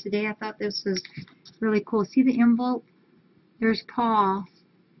noticed this today. I thought this was really cool. See the envelope? There's Paul.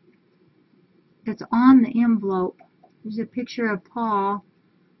 It's on the envelope. There's a picture of Paul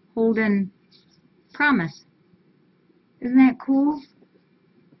holding Promise. Isn't that cool?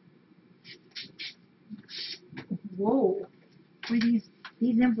 Whoa. Boy, these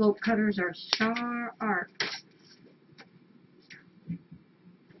envelope cutters are sharp.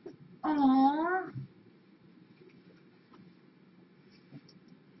 Aww.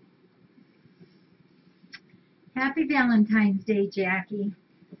 Happy Valentine's Day, Jackie.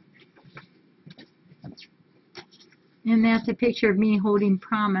 And that's a picture of me holding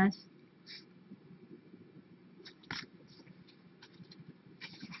Promise.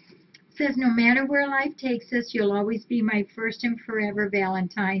 It says, no matter where life takes us, you'll always be my first and forever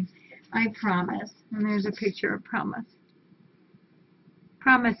Valentine. I promise. And there's a picture of Promise.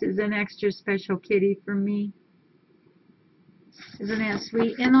 Promise is an extra special kitty for me. Isn't that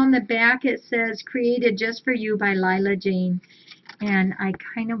sweet? And on the back it says, created just for you by Lila Jane. And I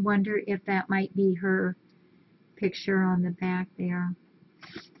kind of wonder if that might be her picture on the back there.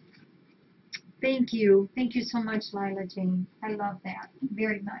 Thank you. Thank you so much, Lila Jane. I love that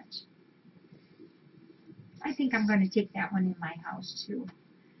very much. I think I'm going to take that one in my house too.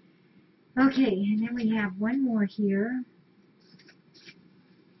 Okay, and then we have one more here.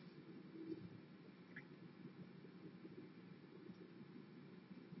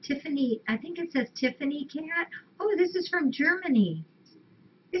 Tiffany, I think it says Tiffany Cat. Oh, this is from Germany.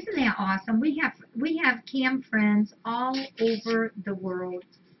 Isn't that awesome? We have cam friends all over the world.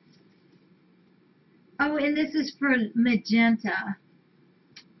 Oh, and this is for Magenta.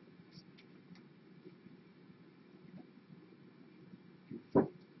 I'm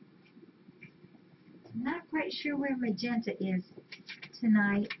not quite sure where Magenta is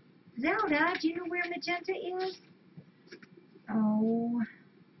tonight. Zelda, do you know where Magenta is? Oh.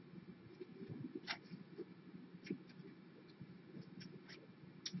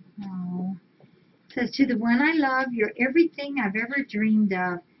 Oh. It says, to the one I love, you're everything I've ever dreamed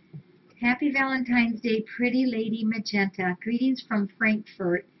of. Happy Valentine's Day, pretty Lady Magenta. Greetings from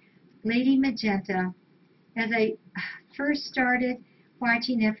Frankfurt. Lady Magenta. As I first started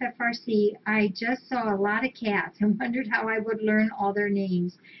watching FFRC, I just saw a lot of cats and wondered how I would learn all their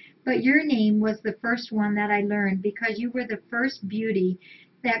names. But your name was the first one that I learned because you were the first beauty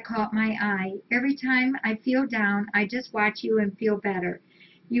that caught my eye. Every time I feel down, I just watch you and feel better.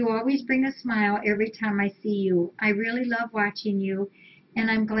 You always bring a smile every time I see you. I really love watching you,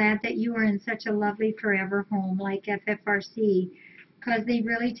 and I'm glad that you are in such a lovely forever home like FFRC, because they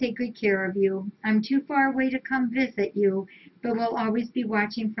really take good care of you. I'm too far away to come visit you, but we'll always be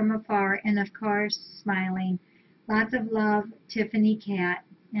watching from afar and, of course, smiling. Lots of love, Tiffany Cat,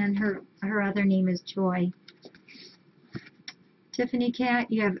 and her other name is Joy. Tiffany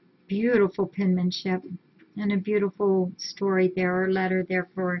Cat, you have beautiful penmanship, And a beautiful story there, or letter there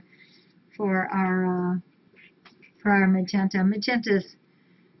for our Magenta. Magenta's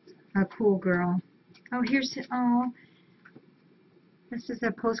a cool girl. Oh, here's, oh, this is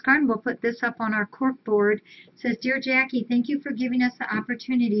a postcard. We'll put this up on our cork board. It says, Dear Jackie, thank you for giving us the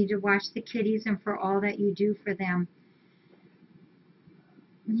opportunity to watch the kitties and for all that you do for them.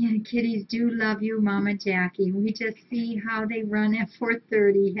 Yeah, kitties do love you, Mama Jackie. We just see how they run at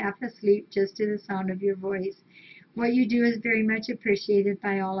 4:30, half asleep, just to the sound of your voice. What you do is very much appreciated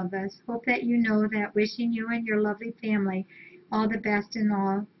by all of us. Hope that you know that. Wishing you and your lovely family all the best in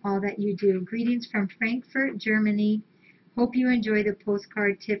all that you do. Greetings from Frankfurt, Germany. Hope you enjoy the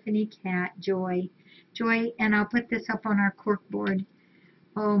postcard, Tiffany Cat, Joy. Joy, and I'll put this up on our cork board.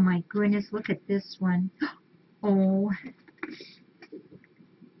 Oh my goodness, look at this one. Oh,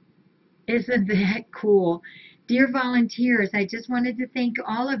 isn't that cool? Dear volunteers, I just wanted to thank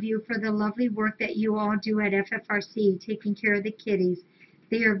all of you for the lovely work that you all do at FFRC, taking care of the kitties.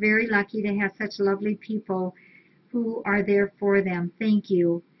 They are very lucky to have such lovely people who are there for them. Thank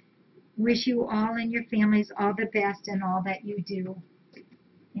you. Wish you all and your families all the best in all that you do.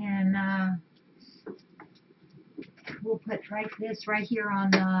 And we'll put this right here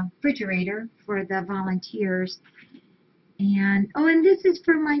on the refrigerator for the volunteers. And, oh, and this is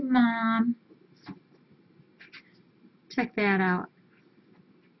for my mom. Check that out.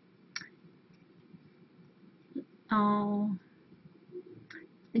 Oh,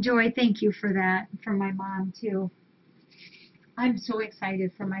 Joy, thank you for that, for my mom, too. I'm so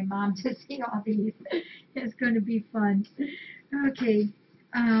excited for my mom to see all these. It's going to be fun. Okay,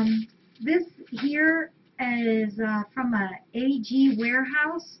 this here is from a AG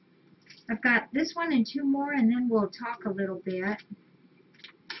warehouse. I've got this one and two more, and then we'll talk a little bit.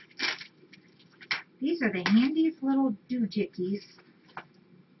 These are the handiest little doojickeys.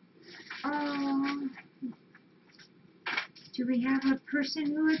 Oh, do we have a person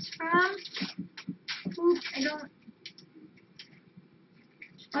who it's from? Oops, I don't.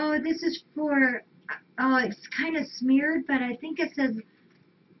 Oh, this is for, oh, it's kind of smeared, but I think it says,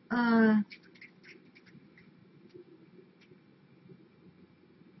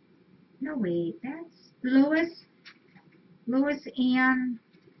 no, wait, that's Lois Ann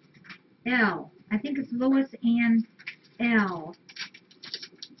L. I think it's Lois Ann L.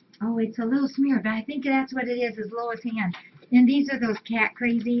 Oh, it's a little smeared, but I think that's what it is Lois Ann. And these are those cat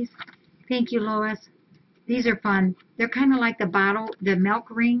crazies. Thank you, Lois. These are fun. They're kind of like the milk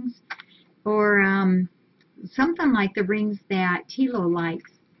rings, or something like the rings that Tilo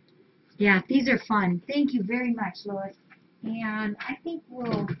likes. Yeah, these are fun. Thank you very much, Lois. And I think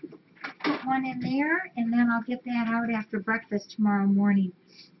we'll put one in there, and then I'll get that out after breakfast tomorrow morning.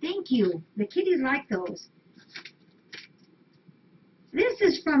 Thank you. The kitties like those. This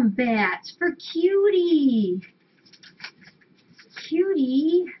is from Bats for Cutie.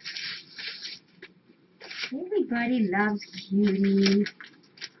 Cutie. Everybody loves Cutie.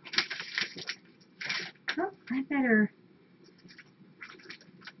 Oh, I better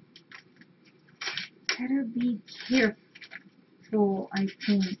be careful, I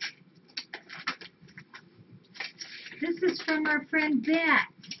think. This is from our friend Bet,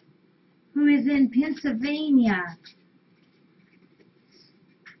 who is in Pennsylvania.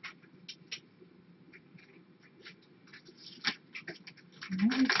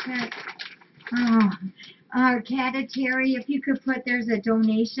 Oh, our Catatary, if you could put, there's a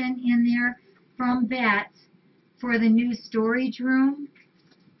donation in there from Bet for the new storage room.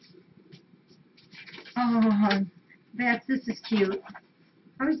 Oh, Bet, this is cute.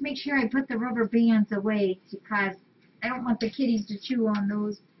 I always make sure I put the rubber bands away because I don't want the kitties to chew on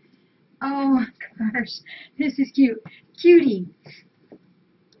those. Oh, gosh, this is cute. Cutie.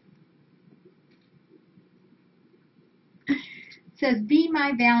 Says, be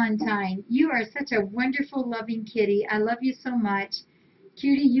my Valentine. You are such a wonderful, loving kitty. I love you so much.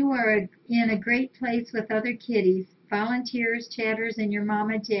 Cutie, you are in a great place with other kitties, volunteers, chatters, and your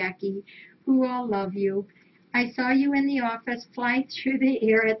mama, Jackie, who all love you. I saw you in the office fly through the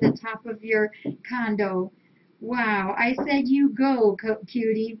air at the top of your condo. Wow, I said you go,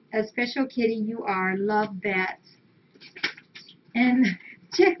 Cutie. A special kitty you are. Love, Bats. And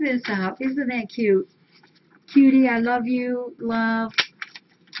check this out. Isn't that cute? Cutie, I love you. Love.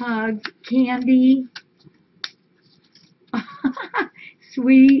 Hugs. Candy.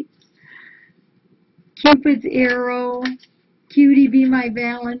 Sweet. Cupid's arrow. Cutie, be my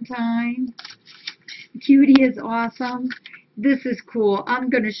Valentine. Cutie is awesome. This is cool. I'm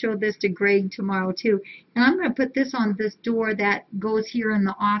going to show this to Greg tomorrow too. And I'm going to put this on this door that goes here in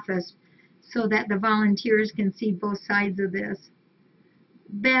the office so that the volunteers can see both sides of this.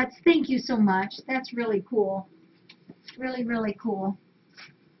 Bets, thank you so much. That's really cool. Really, really cool.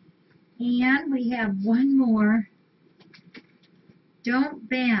 And we have one more. Don't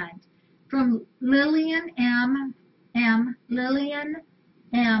Bend from Lillian Lillian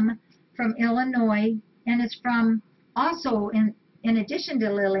M from Illinois, and it's from also in addition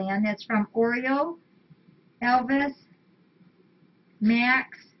to Lillian, it's from Oreo, Elvis,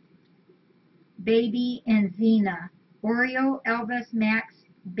 Max, Baby, and Xena. Oreo, Elvis, Max,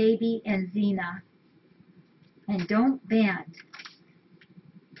 Baby, and Xena. And Don't Bend.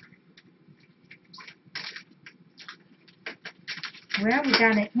 Well, we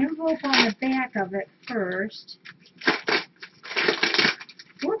got an envelope on the back of it first.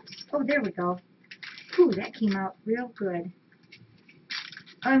 Whoops. Oh, there we go. Ooh, that came out real good.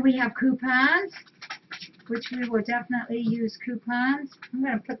 And we have coupons, which we will definitely use coupons. I'm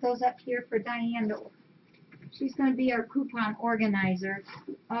going to put those up here for Diane. She's going to be our coupon organizer.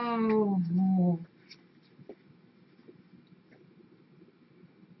 Oh,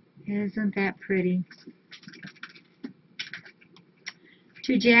 isn't that pretty?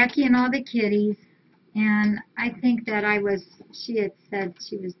 To Jackie and all the kitties, and I think that she had said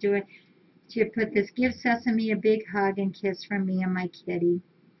she had put this, give Sesame a big hug and kiss from me and my kitty.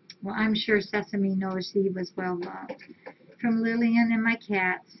 Well, I'm sure Sesame knows he was well loved. From Lillian and my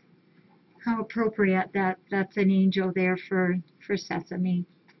cats. How appropriate that's an angel there for Sesame.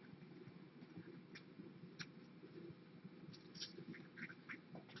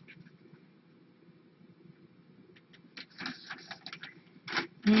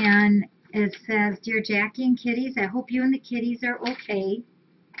 And it says, Dear Jackie and kitties, I hope you and the kitties are okay.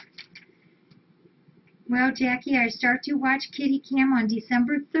 Well, Jackie, I start to watch Kitty Cam on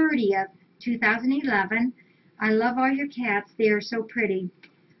December 30th, 2011. I love all your cats. They are so pretty.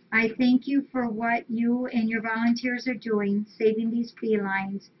 I thank you for what you and your volunteers are doing, saving these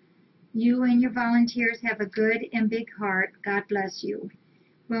felines. You and your volunteers have a good and big heart. God bless you.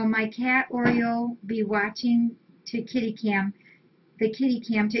 Will my cat Oreo be watching the kitty cam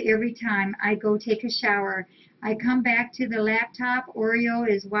to every time I go take a shower? I come back to the laptop. Oreo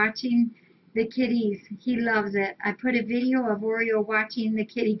is watching the kitties. He loves it. I put a video of Oreo watching the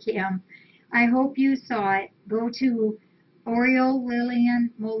kitty cam. I hope you saw it. Go to Oreo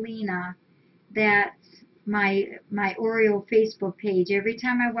Lillian Molina. That's my Oreo Facebook page. Every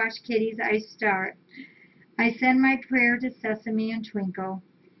time I watch kitties, I send my prayer to Sesame and Twinkle.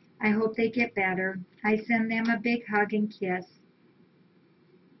 I hope they get better. I send them a big hug and kiss.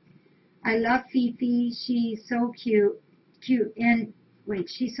 I love Fifi. She's so cute.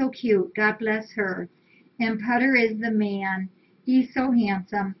 She's so cute. God bless her. And Putter is the man. He's so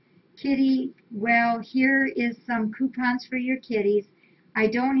handsome. Kitty, well, here is some coupons for your kitties. I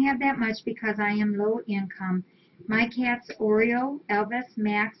don't have that much because I am low income. My cats Oreo, Elvis,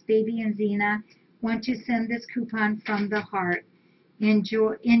 Max, Baby, and Xena want to send this coupon from the heart.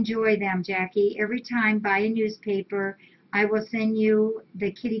 Enjoy them, Jackie. Every time buy a newspaper, I will send you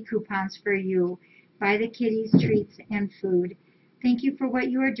the kitty coupons for you. Buy the kitties treats and food. Thank you for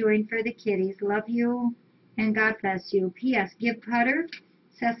what you are doing for the kitties. Love you and God bless you. P.S. Give Putter,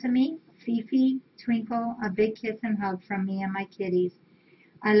 Sesame, Fifi, Twinkle a big kiss and hug from me and my kitties.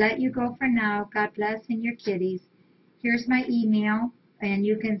 I let you go for now. God bless and your kitties. Here's my email, and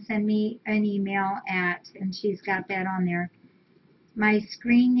you can send me an email and she's got that on there. My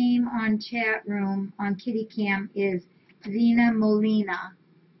screen name on chat room on Kitty Cam is Xena Molina.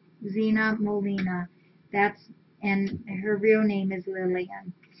 Xena Molina. And her real name is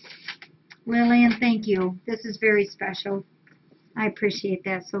Lillian. Lillian, thank you. This is very special. I appreciate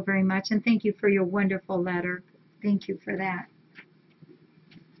that so very much, and thank you for your wonderful letter. Thank you for that.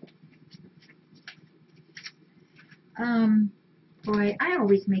 Boy, I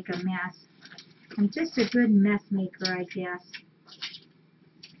always make a mess. I'm just a good mess maker, I guess.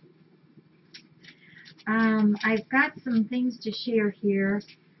 I've got some things to share here.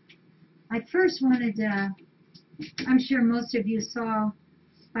 I first wanted to, I'm sure most of you saw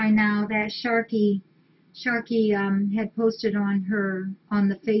by now that Sharky had posted on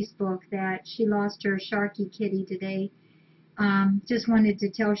the Facebook that she lost her Sharky kitty today. Just wanted to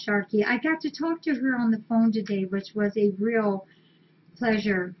tell Sharky, I got to talk to her on the phone today, which was a real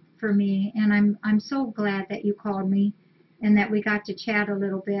pleasure for me, and I'm so glad that you called me and that we got to chat a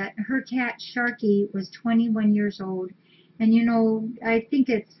little bit. Her cat Sharky was 21 years old, and you know, I think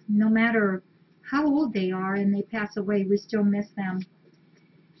it's no matter how old they are and they pass away, we still miss them.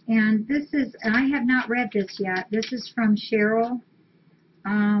 And I have not read this yet. This is from Cheryl,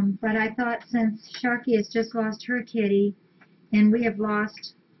 but I thought since Sharky has just lost her kitty, and we have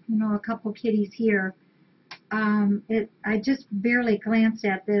lost, you know, a couple kitties here, I just barely glanced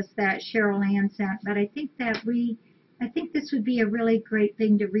at this that Cheryl Ann sent, but I think this would be a really great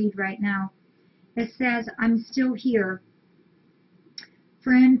thing to read right now. It says, "I'm still here,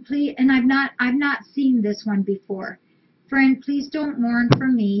 friend. Please," and I've not seen this one before. "Friend, please don't mourn for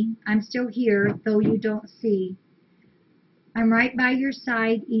me. I'm still here, though you don't see. I'm right by your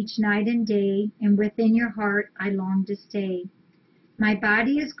side each night and day, and within your heart I long to stay. My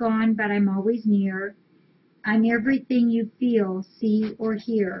body is gone, but I'm always near. I'm everything you feel, see, or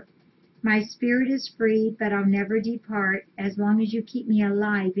hear. My spirit is free, but I'll never depart as long as you keep me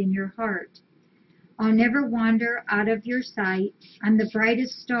alive in your heart. I'll never wander out of your sight. I'm the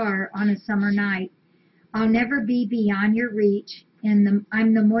brightest star on a summer night. I'll never be beyond your reach. I'm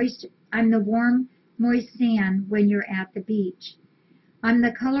the warm, moist sand when you're at the beach. I'm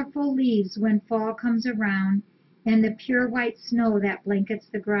the colorful leaves when fall comes around, and the pure white snow that blankets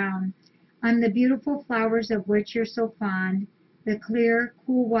the ground. I'm the beautiful flowers of which you're so fond, the clear,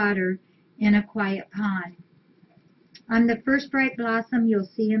 cool water in a quiet pond. I'm the first bright blossom you'll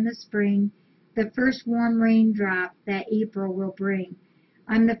see in the spring, the first warm raindrop that April will bring.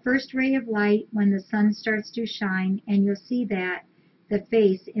 I'm the first ray of light when the sun starts to shine, and you'll see that the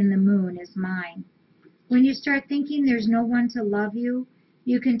face in the moon is mine. When you start thinking there's no one to love you,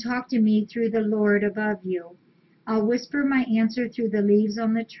 you can talk to me through the Lord above you. I'll whisper my answer through the leaves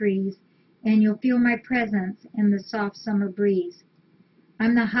on the trees, and you'll feel my presence in the soft summer breeze.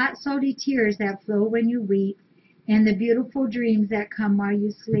 I'm the hot, salty tears that flow when you weep, and the beautiful dreams that come while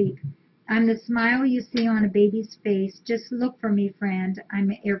you sleep. I'm the smile you see on a baby's face. Just look for me, friend.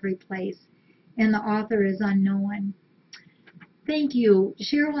 I'm at every place." And the author is unknown. Thank you.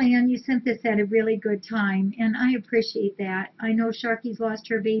 Cheryl Ann, you sent this at a really good time, and I appreciate that. I know Sharky's lost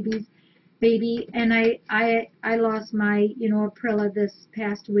her baby, and I lost my, Aprilla this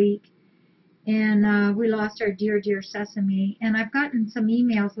past week. And we lost our dear, dear Sesame. And I've gotten some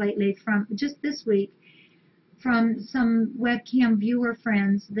emails lately from, just this week, from some webcam viewer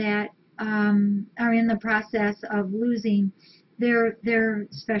friends that are in the process of losing their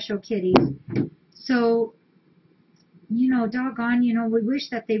special kitties. So, doggone, we wish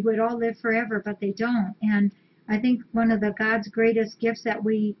that they would all live forever, but they don't. And I think one of the God's greatest gifts that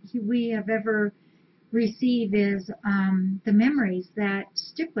we have ever received is the memories that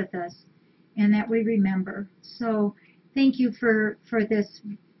stick with us and that we remember. So thank you for this.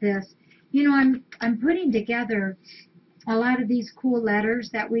 I'm putting together a lot of these cool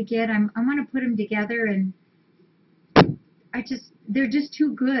letters that we get. I want to put them together, and they're just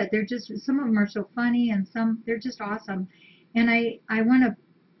too good. Some of them are so funny, and they're just awesome. And I want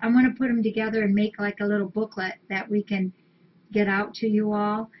to put them together and make like a little booklet that we can get out to you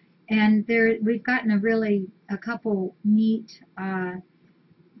all. And we've gotten a couple neat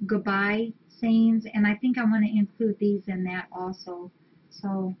goodbye sayings, and I think I want to include these in that also.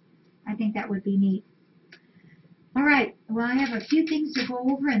 So I think that would be neat. All right, well, I have a few things to go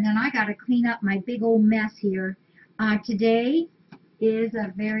over, and then I got to clean up my big old mess here. Today is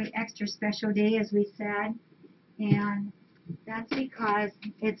a very extra special day, as we said, and that's because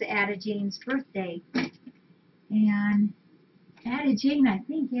it's Ada Jane's birthday. And Ada Jane, I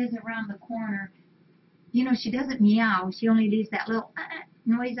think, is around the corner. She doesn't meow. She only leaves that little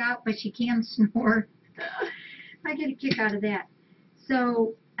noise out, but she can snore. I get a kick out of that.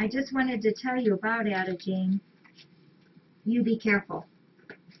 So I just wanted to tell you about Ada Jane. You be careful.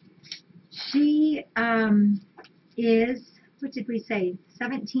 She is, what did we say,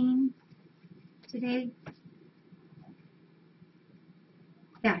 17 today?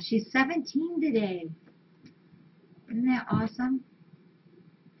 Yeah, she's 17 today. Isn't that awesome?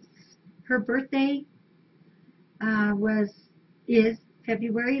 Her birthday is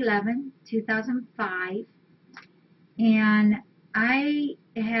February 11, 2005, and I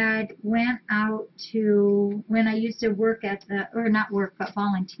had went out to, when I used to work at not work, but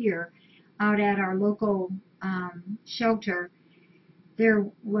volunteer out at our local shelter. There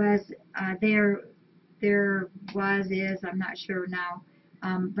was, I'm not sure now,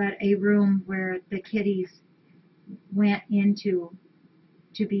 but a room where the kitties went into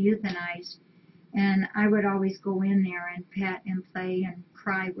to be euthanized. And I would always go in there and pet and play and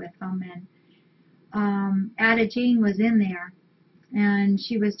cry with them. And Ada Jane was in there, and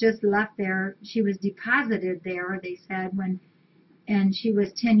she was just left there. She was deposited there, they said, and she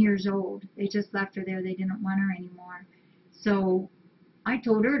was 10 years old. They just left her there. They didn't want her anymore. So I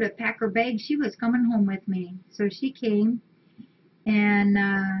told her to pack her bag. She was coming home with me. So she came, and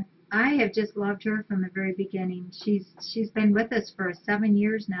I have just loved her from the very beginning. She's been with us for 7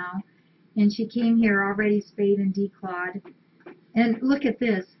 years now. And she came here already spayed and declawed. And look at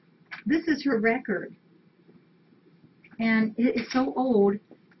this. This is her record. and it's so old.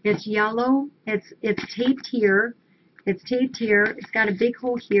 It's yellow. It's taped here. It's taped here. It's got a big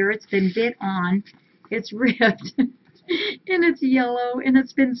hole here. It's been bit on. It's ripped. And it's yellow, and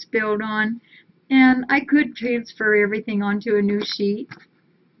it's been spilled on. And I could transfer everything onto a new sheet,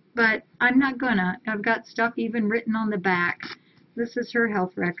 but I'm not gonna. I've got stuff even written on the back. This is her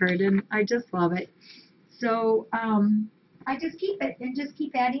health record, and I just love it. So I just keep it and just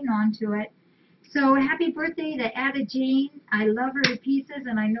keep adding on to it. So happy birthday to Ada Jane. I love her to pieces,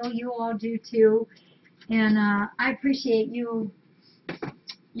 and I know you all do too. And I appreciate you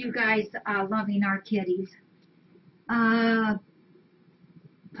guys loving our kitties.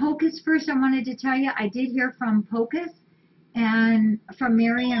 Pocus first, I wanted to tell you, I did hear from Pocus and from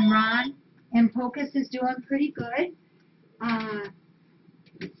Mary and Ron, and Pocus is doing pretty good.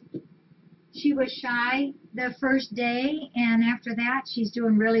 She was shy the first day, and after that, she's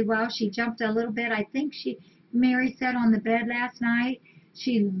doing really well. She jumped a little bit. I think Mary said on the bed last night,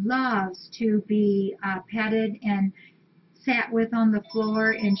 she loves to be petted and sat with on the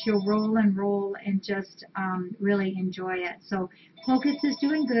floor, and she'll roll and just really enjoy it. So Focus is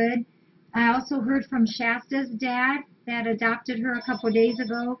doing good. I also heard from Shasta's dad that adopted her a couple days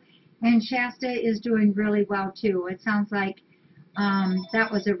ago, and Shasta is doing really well too. It sounds like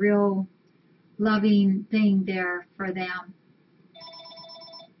that was a real loving thing there for them.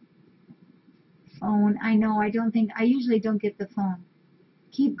 Phone, I know, I usually don't get the phone.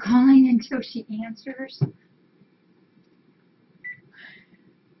 Keep calling until she answers.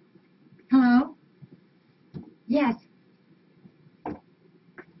 Hello? Yes.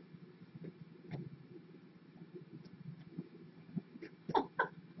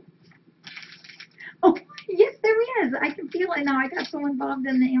 Oh, yes, there is. I can feel it now. I got so involved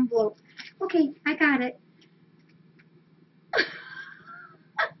in the envelope. Okay, I got it.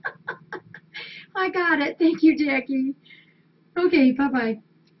 I got it. Thank you, Jackie. Okay, bye-bye.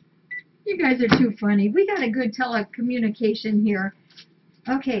 You guys are too funny. We got a good telecommunication here.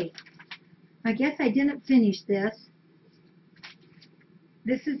 Okay. I guess I didn't finish this.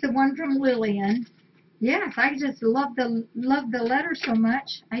 This is the one from Lillian. Yes, I just love the letter so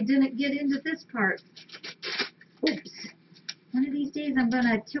much. I didn't get into this part. Oops. One of these days I'm going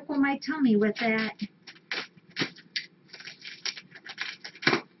to tickle my tummy with that.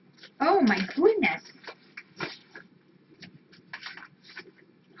 Oh my goodness.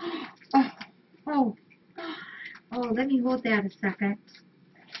 Oh, let me hold that a second.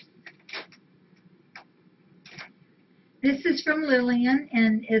 This is from Lillian,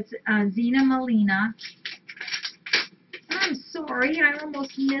 and it's Zena Molina. I'm sorry, I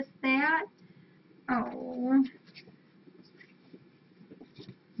almost missed that. Oh.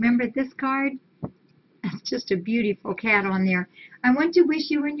 Remember this card? It's just a beautiful cat on there. I want to wish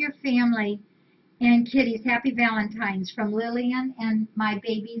you and your family and kitties happy Valentine's from Lillian and my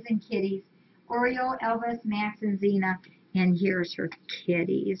babies and kitties, Oreo, Elvis, Max, and Zena. And here's her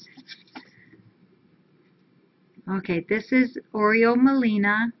kitties. Okay, this is Oreo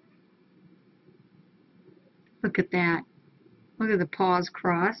Molina. Look at that. Look at the paws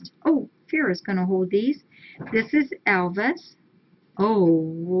crossed. Oh, Farrah's going to hold these. This is Elvis. Oh,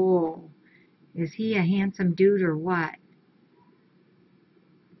 whoa. Is he a handsome dude or what?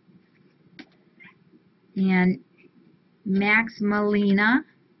 And Max Molina.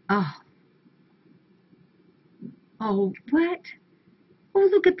 Oh. Oh, what? Oh,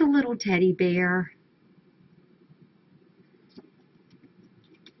 look at the little teddy bear.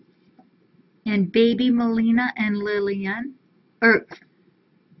 And baby Molina and Lillian. Or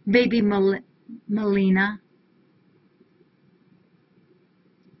baby Molina.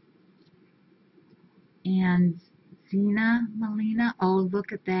 And Zena Molina. Oh,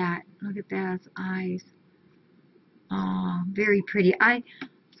 look at that. Look at those eyes. Oh, very pretty.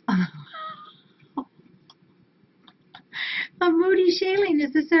 Moody Shailene,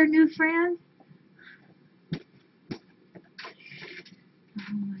 is this our new friend?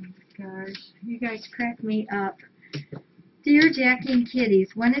 Oh my gosh, you guys crack me up. Dear Jackie and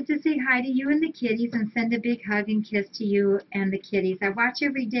kitties, wanted to say hi to you and the kitties and send a big hug and kiss to you and the kitties. I watch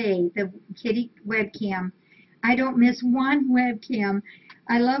every day the kitty webcam. I don't miss one webcam.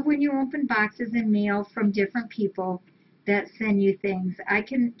 I love when you open boxes and mail from different people that send you things. I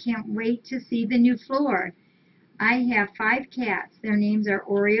can't wait to see the new floor. I have 5 cats. Their names are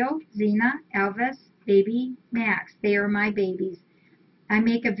Oreo, Zena, Elvis, Baby, Max. They are my babies. I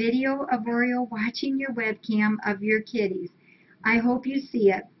make a video of Oreo watching your webcam of your kitties. I hope you see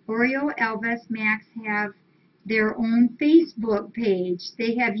it. Oreo, Elvis, Max have their own Facebook page.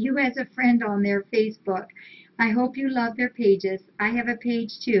 They have you as a friend on their Facebook. I hope you love their pages. I have a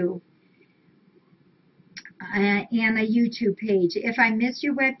page too. and a YouTube page. If I miss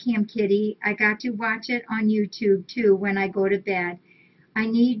your webcam, kitty, I got to watch it on YouTube too when I go to bed. I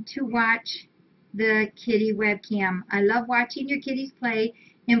need to watch the kitty webcam. I love watching your kitties play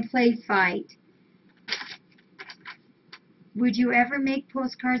and play fight. Would you ever make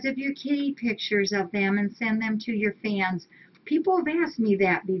postcards of your kitty, pictures of them, and send them to your fans? People have asked me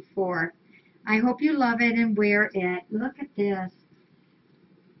that before. I hope you love it and wear it. Look at this.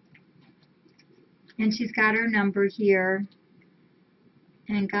 And she's got her number here.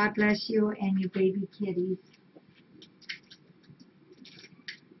 And God bless you and your baby kitties.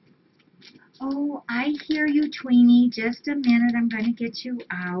 Oh, I hear you, Tweenie. Just a minute. I'm going to get you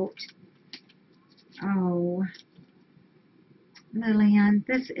out. Oh, Lillian,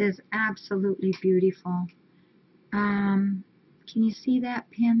 this is absolutely beautiful. Can you see that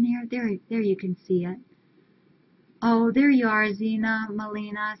pin there? There you can see it. Oh, there you are, Zena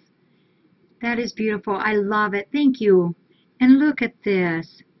Malinas. That is beautiful. I love it. Thank you. And look at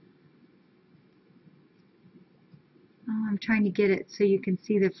this. Oh, I'm trying to get it so you can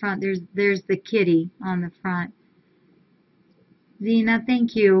see the front. There's the kitty on the front. Zena,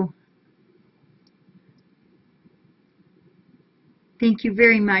 thank you. Thank you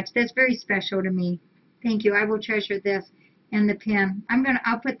very much. That's very special to me. Thank you. I will treasure this and the pin.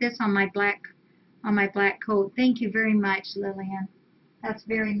 I'll put this on my black coat. Thank you very much, Lillian. That's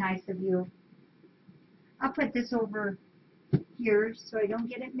very nice of you. I'll put this over here so I don't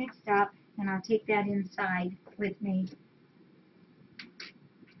get it mixed up, and I'll take that inside with me.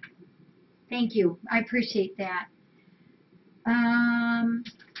 Thank you. I appreciate that.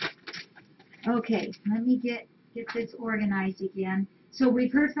 Okay, let me get this organized again. So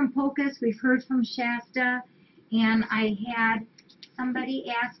we've heard from Pocus, we've heard from Shasta, and I had somebody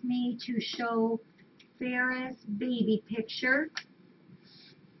ask me to show Ferris baby picture.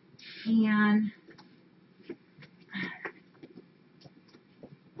 And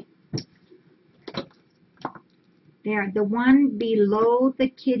there, the one below the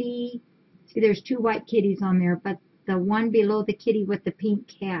kitty, see there's two white kitties on there, but the one below the kitty with the pink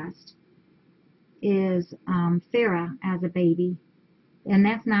cast is Farah as a baby. And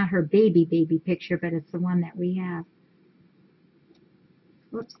that's not her baby picture, but it's the one that we have.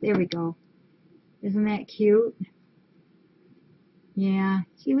 Whoops, there we go. Isn't that cute? Yeah,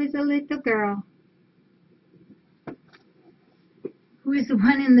 she was a little girl. Who is the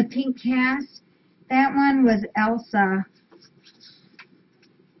one in the pink cast? That one was Elsa.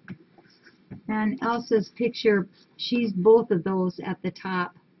 And Elsa's picture, she's both of those at the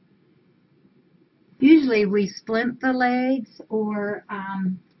top. Usually we splint the legs or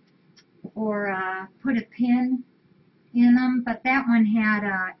put a pin in them, but that one had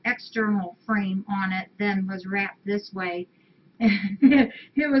an external frame on it, then was wrapped this way.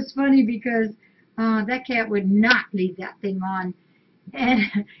 It was funny because that cat would not leave that thing on,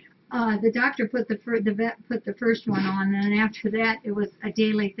 and the doctor the vet put the first one on, and after that it was a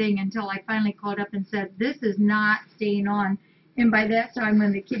daily thing until I finally called up and said, this is not staying on. And by that time,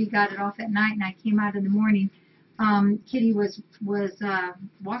 when the kitty got it off at night and I came out in the morning, Kitty was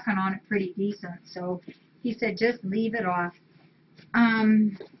walking on it pretty decent. So he said, just leave it off.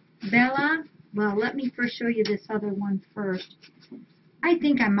 Bella, well, let me first show you this other one first. I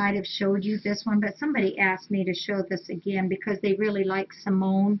think I might have showed you this one, but somebody asked me to show this again because they really like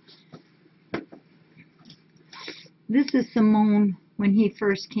Simone. This is Simone when he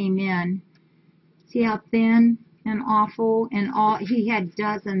first came in. See how thin and awful, and he had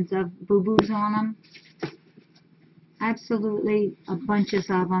dozens of boo-boos on him. Absolutely bunches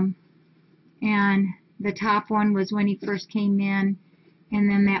of them. And the top one was when he first came in, and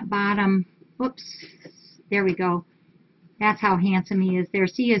then that bottom, whoops, there we go. That's how handsome he is there.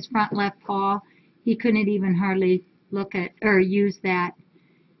 See his front left paw? He couldn't even hardly look at or use that.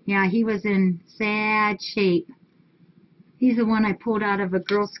 Yeah, he was in sad shape. He's the one I pulled out of a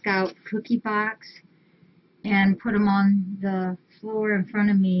Girl Scout cookie box and put him on the floor in front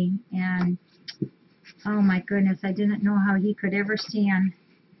of me, and oh my goodness, I didn't know how he could ever stand.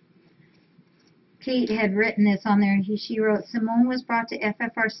 Kate had written this on there, and she wrote, Simone was brought to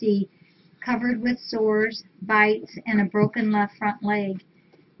FFRC covered with sores, bites, and a broken left front leg.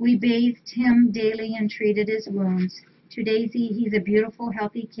 We bathed him daily and treated his wounds. To Daisy, he's a beautiful,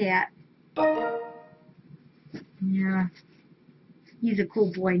 healthy cat. Yeah, he's a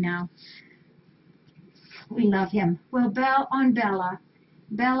cool boy now. We love him. Well, Bella,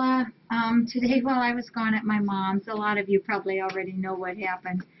 today while I was gone at my mom's, a lot of you probably already know what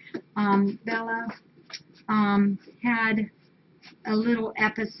happened. Bella had a little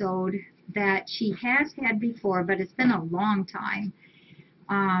episode that she has had before, but it's been a long time.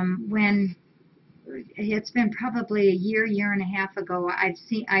 When it's been probably a year and a half ago. I've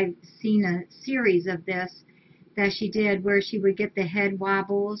seen a series of this that she did where she would get the head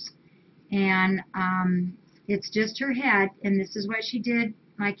wobbles, and it's just her head, and this is what she did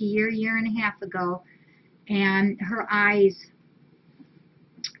like a year and a half ago, and her eyes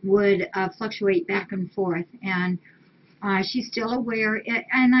would fluctuate back and forth, and she's still aware,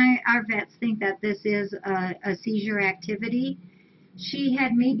 and our vets think that this is a seizure activity. She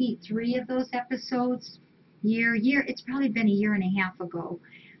had maybe 3 of those episodes, it's probably been a year and a half ago,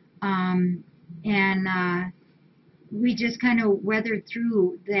 and we just kind of weathered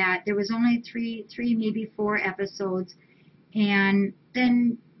through that. There was only three, maybe 4 episodes, and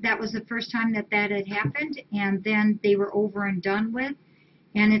then that was the first time that had happened, and then they were over and done with.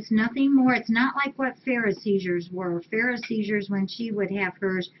 And it's nothing more. It's not like what Farrah's seizures were. Farrah's seizures, when she would have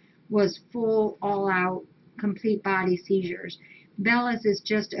hers, was full, all-out, complete body seizures. Bella's is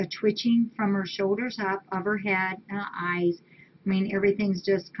just a twitching from her shoulders up, of her head and eyes. I mean, everything's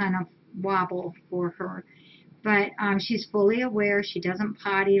just kind of wobble for her. But she's fully aware. She doesn't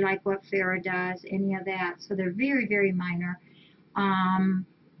potty like what Farrah does, any of that. So they're very, very minor.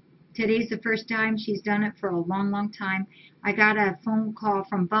 Today's the first time she's done it for a long time. I got a phone call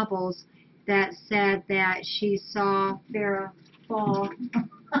from Bubbles that said that she saw Farrah fall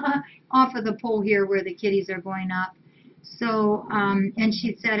off of the pole here where the kitties are going up. So, and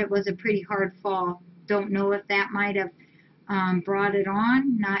she said it was a pretty hard fall. Don't know if that might have brought it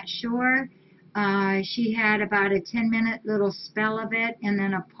on, not sure. She had about a 10-minute little spell of it and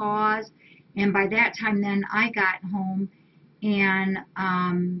then a pause. And by that time then I got home, and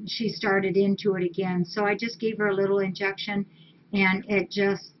she started into it again. So I just gave her a little injection, and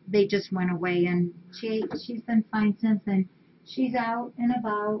they just went away, and she's been fine since, and she's out and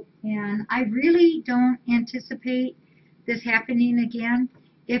about, and I really don't anticipate this happening again.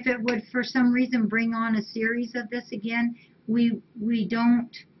 If it would for some reason bring on a series of this again, we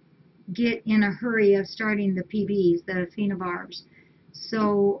don't get in a hurry of starting the PBs, the phenobarbs.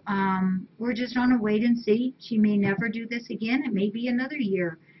 So we're just on a wait and see. She may never do this again. It may be another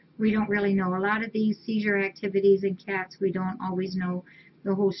year. We don't really know. A lot of these seizure activities in cats, we don't always know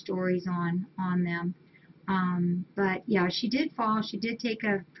the whole stories on them. But yeah, she did fall. She did take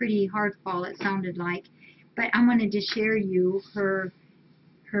a pretty hard fall, it sounded like. But I wanted to share you her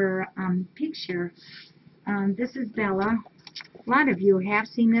picture. This is Bella. A lot of you have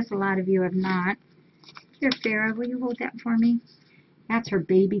seen this. A lot of you have not. Here, Farrah, will you hold that for me? That's her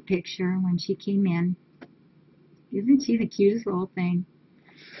baby picture when she came in. Isn't she the cutest little thing?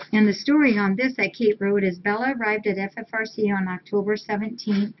 And the story on this that Kate wrote is Bella arrived at FFRC on October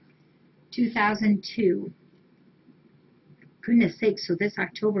 17th, 2002. Goodness sakes, so this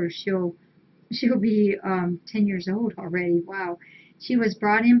October she'll be 10 years old already. Wow. She was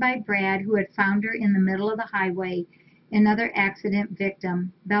brought in by Brad, who had found her in the middle of the highway, another accident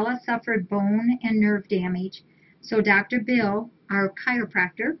victim. Bella suffered bone and nerve damage, so Dr. Bill, our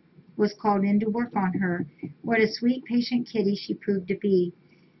chiropractor, was called in to work on her. What a sweet, patient kitty she proved to be.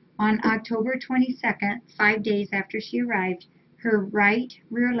 On October 22nd, 5 days after she arrived, her right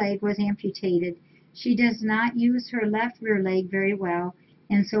rear leg was amputated. She does not use her left rear leg very well,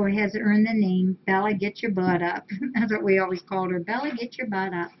 and so it has earned the name Bella Get Your Butt Up. That's what we always called her, Bella Get Your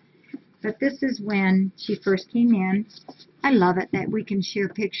Butt Up. But this is when she first came in. I love it that we can share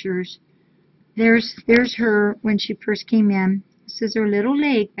pictures. There's her when she first came in. This is her little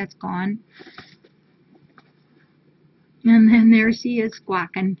leg that's gone. And then there she is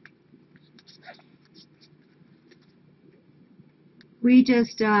squawking. We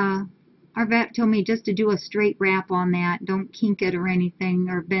just, our vet told me just to do a straight wrap on that. Don't kink it or anything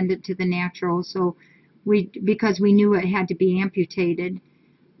or bend it to the natural. So because we knew it had to be amputated.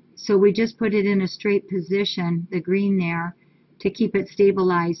 So we just put it in a straight position, the green there, to keep it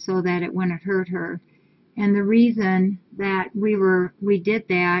stabilized so that it wouldn't hurt her. And the reason that we did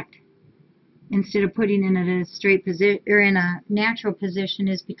that instead of putting it in a straight position or in a natural position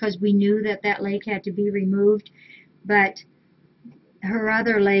is because we knew that that leg had to be removed, but her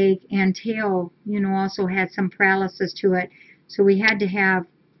other leg and tail, also had some paralysis to it. So we had to have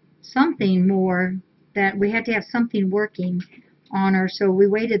something more, that we had to have something working on her. So we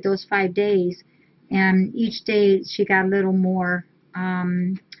waited those 5 days, and each day she got a little more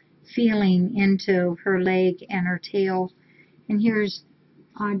feeling into her leg and her tail. And here's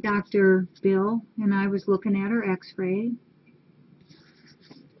Dr. Bill, and I was looking at her x-ray.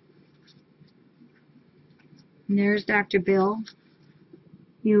 And there's Dr. Bill.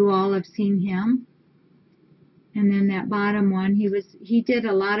 You all have seen him. And then that bottom one, he did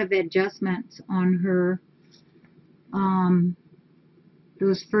a lot of adjustments on her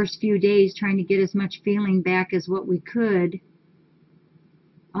those first few days trying to get as much feeling back as what we could.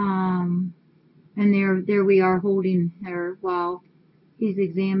 And there we are holding her while he's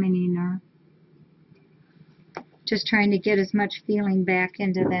examining her. Just trying to get as much feeling back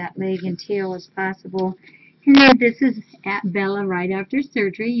into that leg and tail as possible. And then this is at Bella right after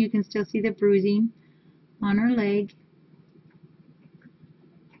surgery. You can still see the bruising on her leg.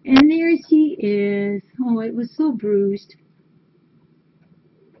 And there she is. Oh, it was so bruised.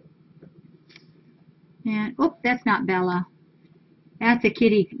 And, oh, that's not Bella. That's a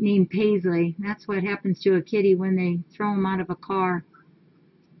kitty named Paisley. That's what happens to a kitty when they throw them out of a car.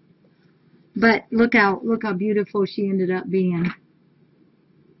 But look how beautiful she ended up being.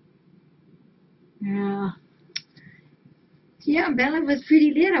 Yeah. Yeah, Bella was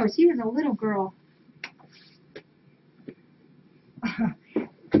pretty little. She was a little girl.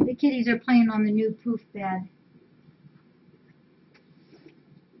 The kitties are playing on the new poof bed.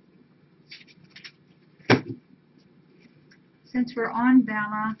 Since we're on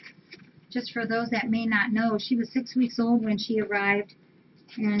Bella, just for those that may not know, she was 6 weeks old when she arrived,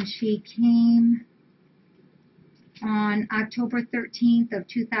 and she came on October 13th of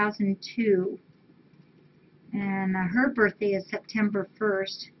 2002. And her birthday is September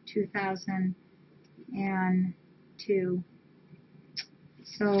 1st, 2002.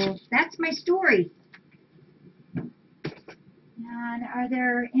 So that's my story. And are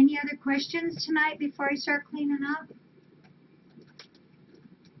there any other questions tonight before I start cleaning up?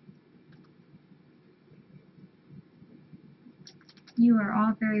 You are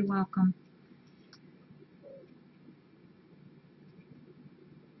all very welcome.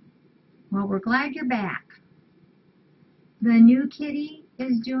 Well, we're glad you're back. The new kitty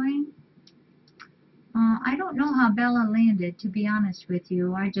is doing. I don't know how Bella landed, to be honest with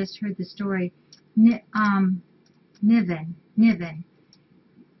you. I just heard the story. Niven.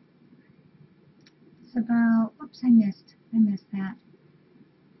 It's about, oops, I missed that.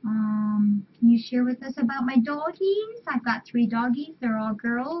 Can you share with us about my doggies? I've got 3 doggies. They're all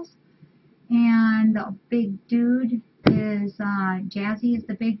girls. And the big dude is, Jazzy is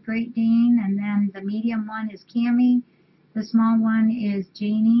the big Great Dane. And then the medium one is Cammie. The small one is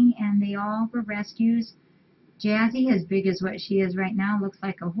Janie. And they all were rescues. Jazzy, as big as what she is right now, looks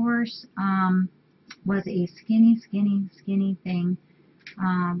like a horse, was a skinny thing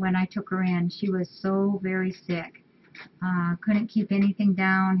when I took her in. She was so very sick. Couldn't keep anything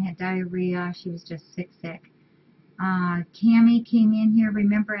down, had diarrhea. She was just sick. Cammie came in here.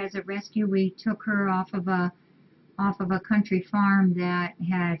 Remember, as a rescue, we took her off of a country farm that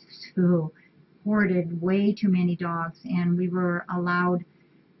had hoarded way too many dogs, and we were allowed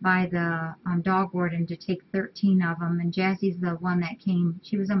by the dog warden to take 13 of them. And Jazzy's the one that came.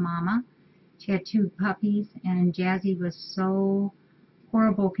 She was a mama. She had 2 puppies, and Jazzy was so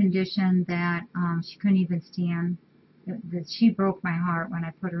horrible condition that she couldn't even stand. She broke my heart when I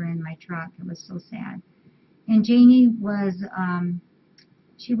put her in my truck. It was so sad. And Janie was,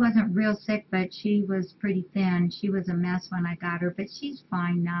 she wasn't real sick, but she was pretty thin. She was a mess when I got her, but she's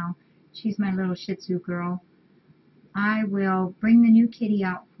fine now. She's my little Shih Tzu girl. I will bring the new kitty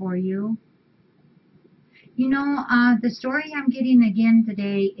out for you. You know, the story I'm getting again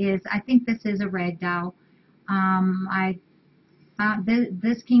today is, I think this is a rag doll.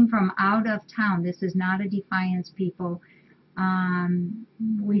 This came from out of town. This is not a Defiance, people.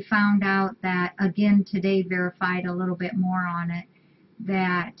 We found out that, again, today verified a little bit more on it,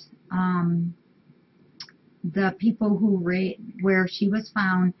 that the people where she was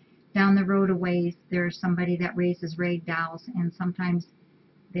found down the road a ways, there's somebody that raises rag dolls, and sometimes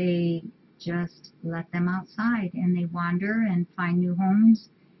they just let them outside and they wander and find new homes.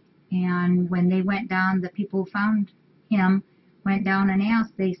 And when they went down, the people who found him went down and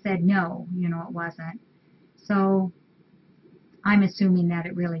asked, they said no, it wasn't. So I'm assuming that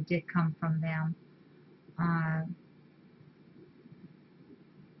it really did come from them.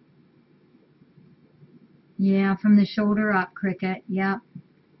 Yeah, from the shoulder up, Cricket. Yep.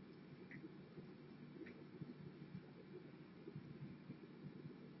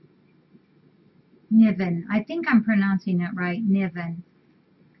 Niven. I think I'm pronouncing it right. Niven.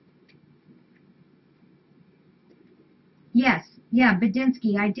 Yes. Yeah,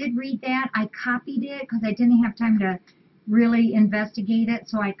 Badinsky. I did read that. I copied it because I didn't have time to really investigate it.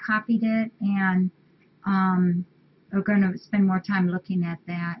 So I copied it, and we're going to spend more time looking at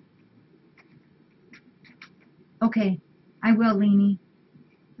that. Okay. I will, Leanie.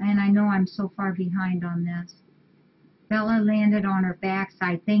 And I know I'm so far behind on this. Bella landed on her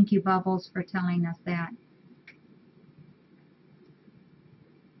backside. Thank you, Bubbles, for telling us that.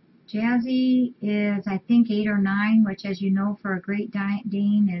 Jazzy is, I think, 8 or 9, which, as you know, for a Great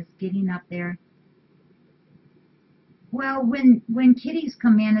Dane is getting up there. Well, when kitties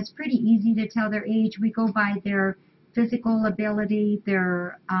come in, it's pretty easy to tell their age. We go by their physical ability,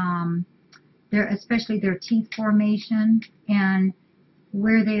 their especially their teeth formation, and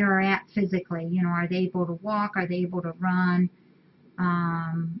where they are at physically. You know, are they able to walk? Are they able to run?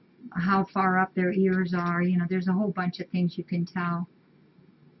 How far up their ears are? You know, there's a whole bunch of things you can tell.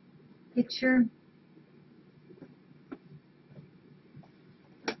 Picture.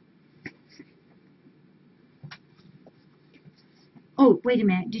 Oh, wait a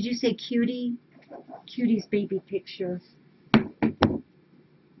minute. Did you say Cutie? Cutie's baby picture.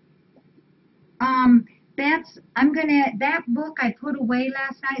 That book I put away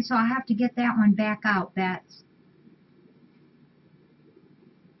last night, so I'll have to get that one back out.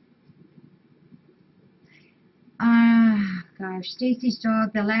 Gosh, Stacy's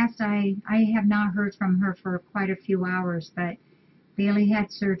dog, the last I have not heard from her for quite a few hours, but Bailey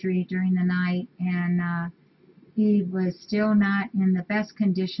had surgery during the night, and he was still not in the best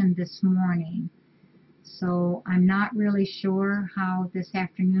condition this morning. So I'm not really sure how this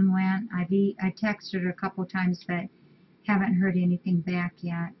afternoon went. I texted her a couple times, but haven't heard anything back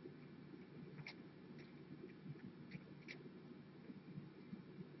yet.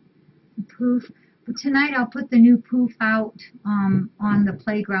 Poof. But tonight I'll put the new poof out on the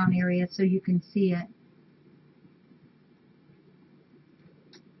playground area so you can see it.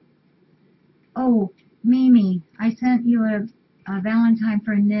 Oh, Mimi, I sent you a Valentine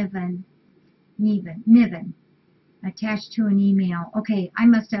for Niven, attached to an email. Okay,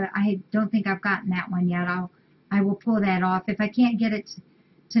 I don't think I've gotten that one yet. I will pull that off. If I can't get it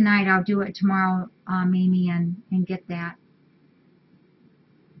tonight, I'll do it tomorrow, Mimi, and get that.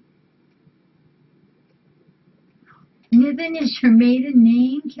 Niven is your maiden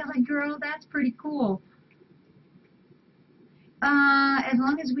name, Kelly girl? That's pretty cool. As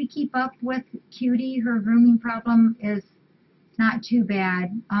long as we keep up with Cutie, her grooming problem is not too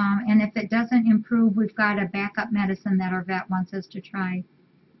bad. And if it doesn't improve, we've got a backup medicine that our vet wants us to try.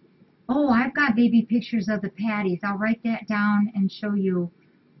 Oh, I've got baby pictures of the patties. I'll write that down and show you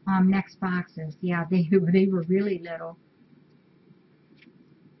next boxes. Yeah, they were really little.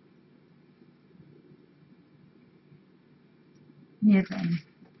 Niven.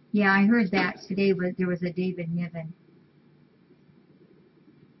 Yeah, I heard that today. There was a David Niven.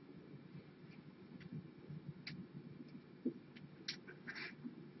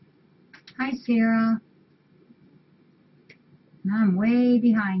 Hi, Sarah. I'm way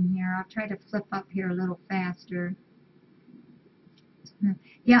behind here. I'll try to flip up here a little faster.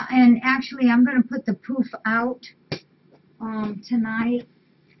 Yeah, and actually I'm going to put the poof out tonight.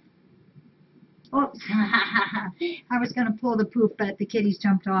 Oops. I was going to pull the poof, but the kitties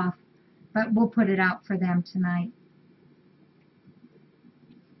jumped off. But we'll put it out for them tonight.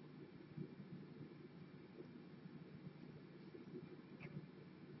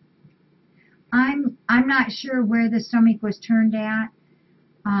 I'm not sure where the stomach was turned at.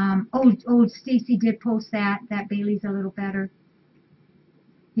 Oh, Stacy did post that Bailey's a little better.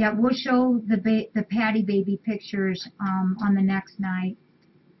 Yeah, we'll show the Patty baby pictures on the next night.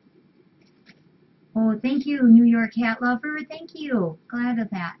 Oh, thank you, New York Cat Lover. Thank you. Glad of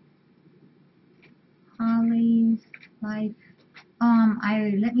that. Holly's life.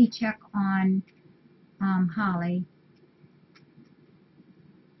 Let me check on Holly.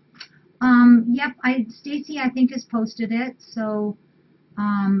 Yep, Stacy I think has posted it, so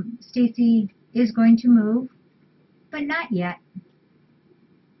Stacy is going to move, but not yet.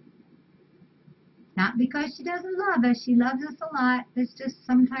 Not because she doesn't love us. She loves us a lot. It's just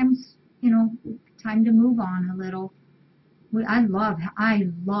sometimes, you know, time to move on a little. I love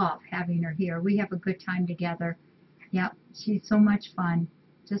having her here. We have a good time together. Yep, she's so much fun.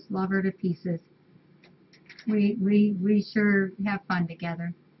 Just love her to pieces. We sure have fun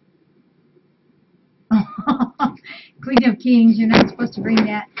together. Queen of Kings, you're not supposed to bring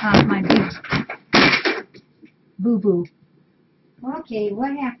that my big boo-boo. Okay,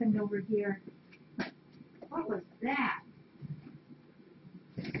 what happened over here? What was that?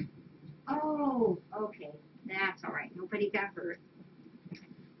 Oh, okay. That's all right. Nobody got hurt.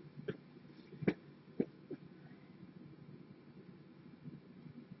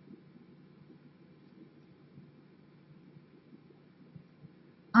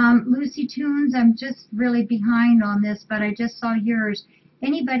 Lucy Tunes, I'm just really behind on this, but I just saw yours.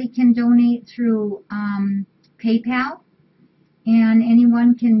 Anybody can donate through PayPal, and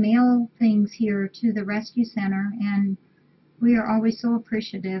anyone can mail things here to the Rescue Center, and we are always so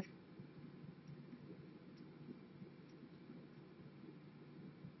appreciative.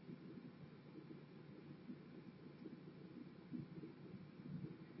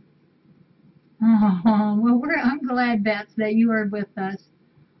 Oh, well, I'm glad, Bets, that you are with us.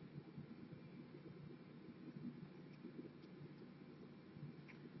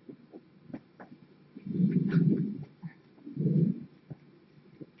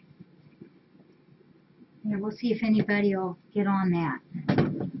 Yeah, we'll see if anybody will get on that.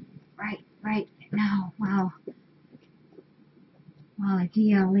 Right now. Wow. While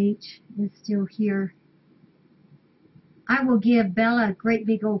DLH is still here. I will give Bella a great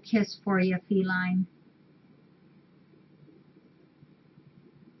big old kiss for you, feline.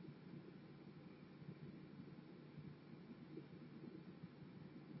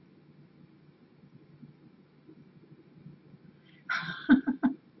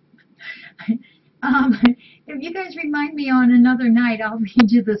 If you guys remind me on another night, I'll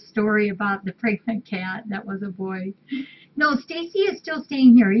read you the story about the pregnant cat that was a boy. No, Stacy is still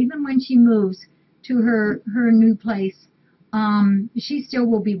staying here, even when she moves to her new place. She still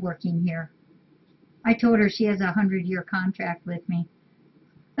will be working here. I told her she has a 100-year contract with me.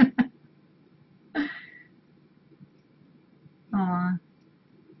 Aw.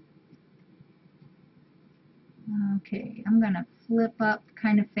 Okay, I'm going to flip up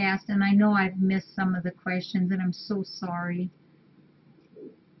kind of fast, and I know I've missed some of the questions, and I'm so sorry.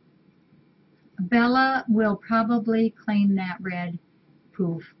 Bella will probably claim that red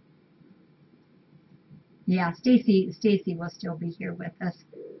poof. Yeah, Stacy will still be here with us.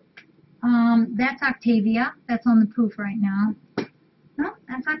 That's Octavia. That's on the poof right now. No,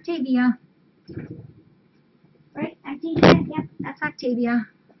 that's Octavia. Right, Octavia? Yep, that's Octavia.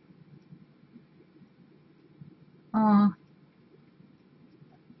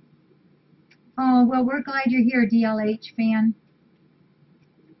 Oh, well, we're glad you're here, DLH fan.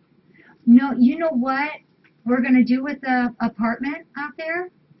 No, you know what we're going to do with the apartment out there?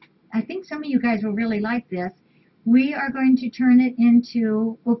 I think some of you guys will really like this. We are going to turn it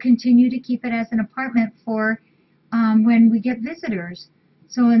into, we'll continue to keep it as an apartment for when we get visitors.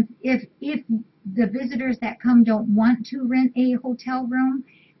 So if the visitors that come don't want to rent a hotel room,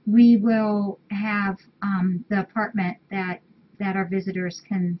 we will have the apartment that our visitors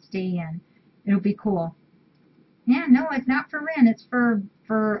can stay in. It'll be cool. Yeah, no, it's not for rent. It's for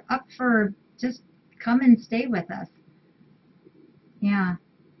just come and stay with us. Yeah,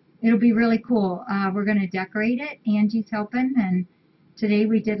 it'll be really cool. We're going to decorate it. Angie's helping, and today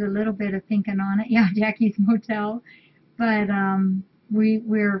we did a little bit of thinking on it. Yeah, Jackie's Motel, but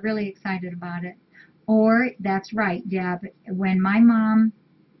we're really excited about it. Or that's right, Deb. When my mom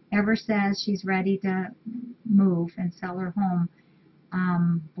ever says she's ready to move and sell her home,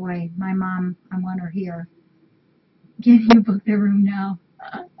 boy, my mom, I want her here. Can you book the room now?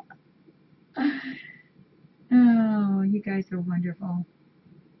 Oh, you guys are wonderful.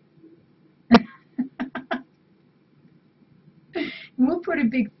 We'll put a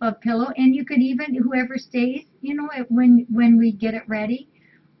big fluff pillow, and you could even, whoever stays, you know, when we get it ready,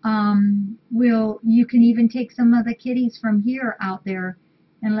 you can even take some of the kitties from here out there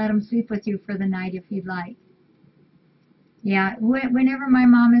and let them sleep with you for the night if you'd like. Yeah, whenever my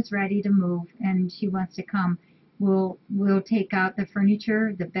mom is ready to move and she wants to come, we'll take out the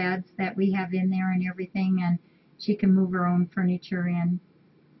furniture, the beds that we have in there and everything, and she can move her own furniture in.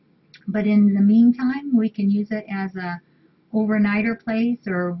 But in the meantime, we can use it as a overnighter place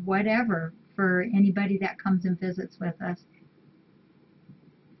or whatever for anybody that comes and visits with us.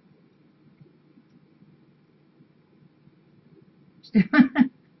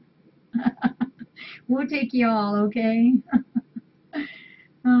 We'll take you all, okay?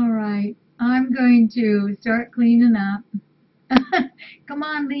 All right. I'm going to start cleaning up. Come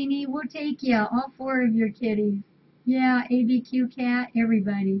on, Leanie. We'll take you. All 4 of your kitties. Yeah, ABQ cat,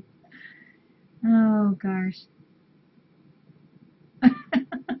 everybody. Oh, gosh.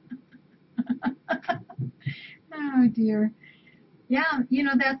 Oh, dear. Yeah, you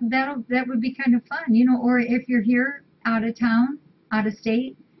know, that would be kind of fun, you know, or if you're here out of town, out of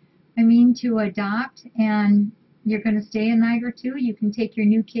state, I mean, to adopt, and you're going to stay a night or two, you can take your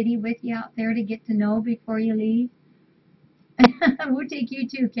new kitty with you out there to get to know before you leave. We'll take you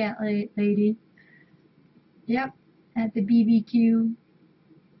too, cat lady. Yep, at the BBQ.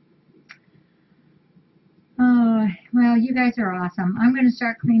 Oh, well, you guys are awesome. I'm going to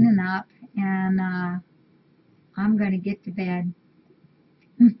start cleaning up, and I'm going to get to bed.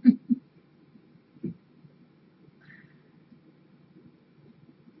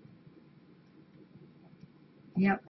 Yep.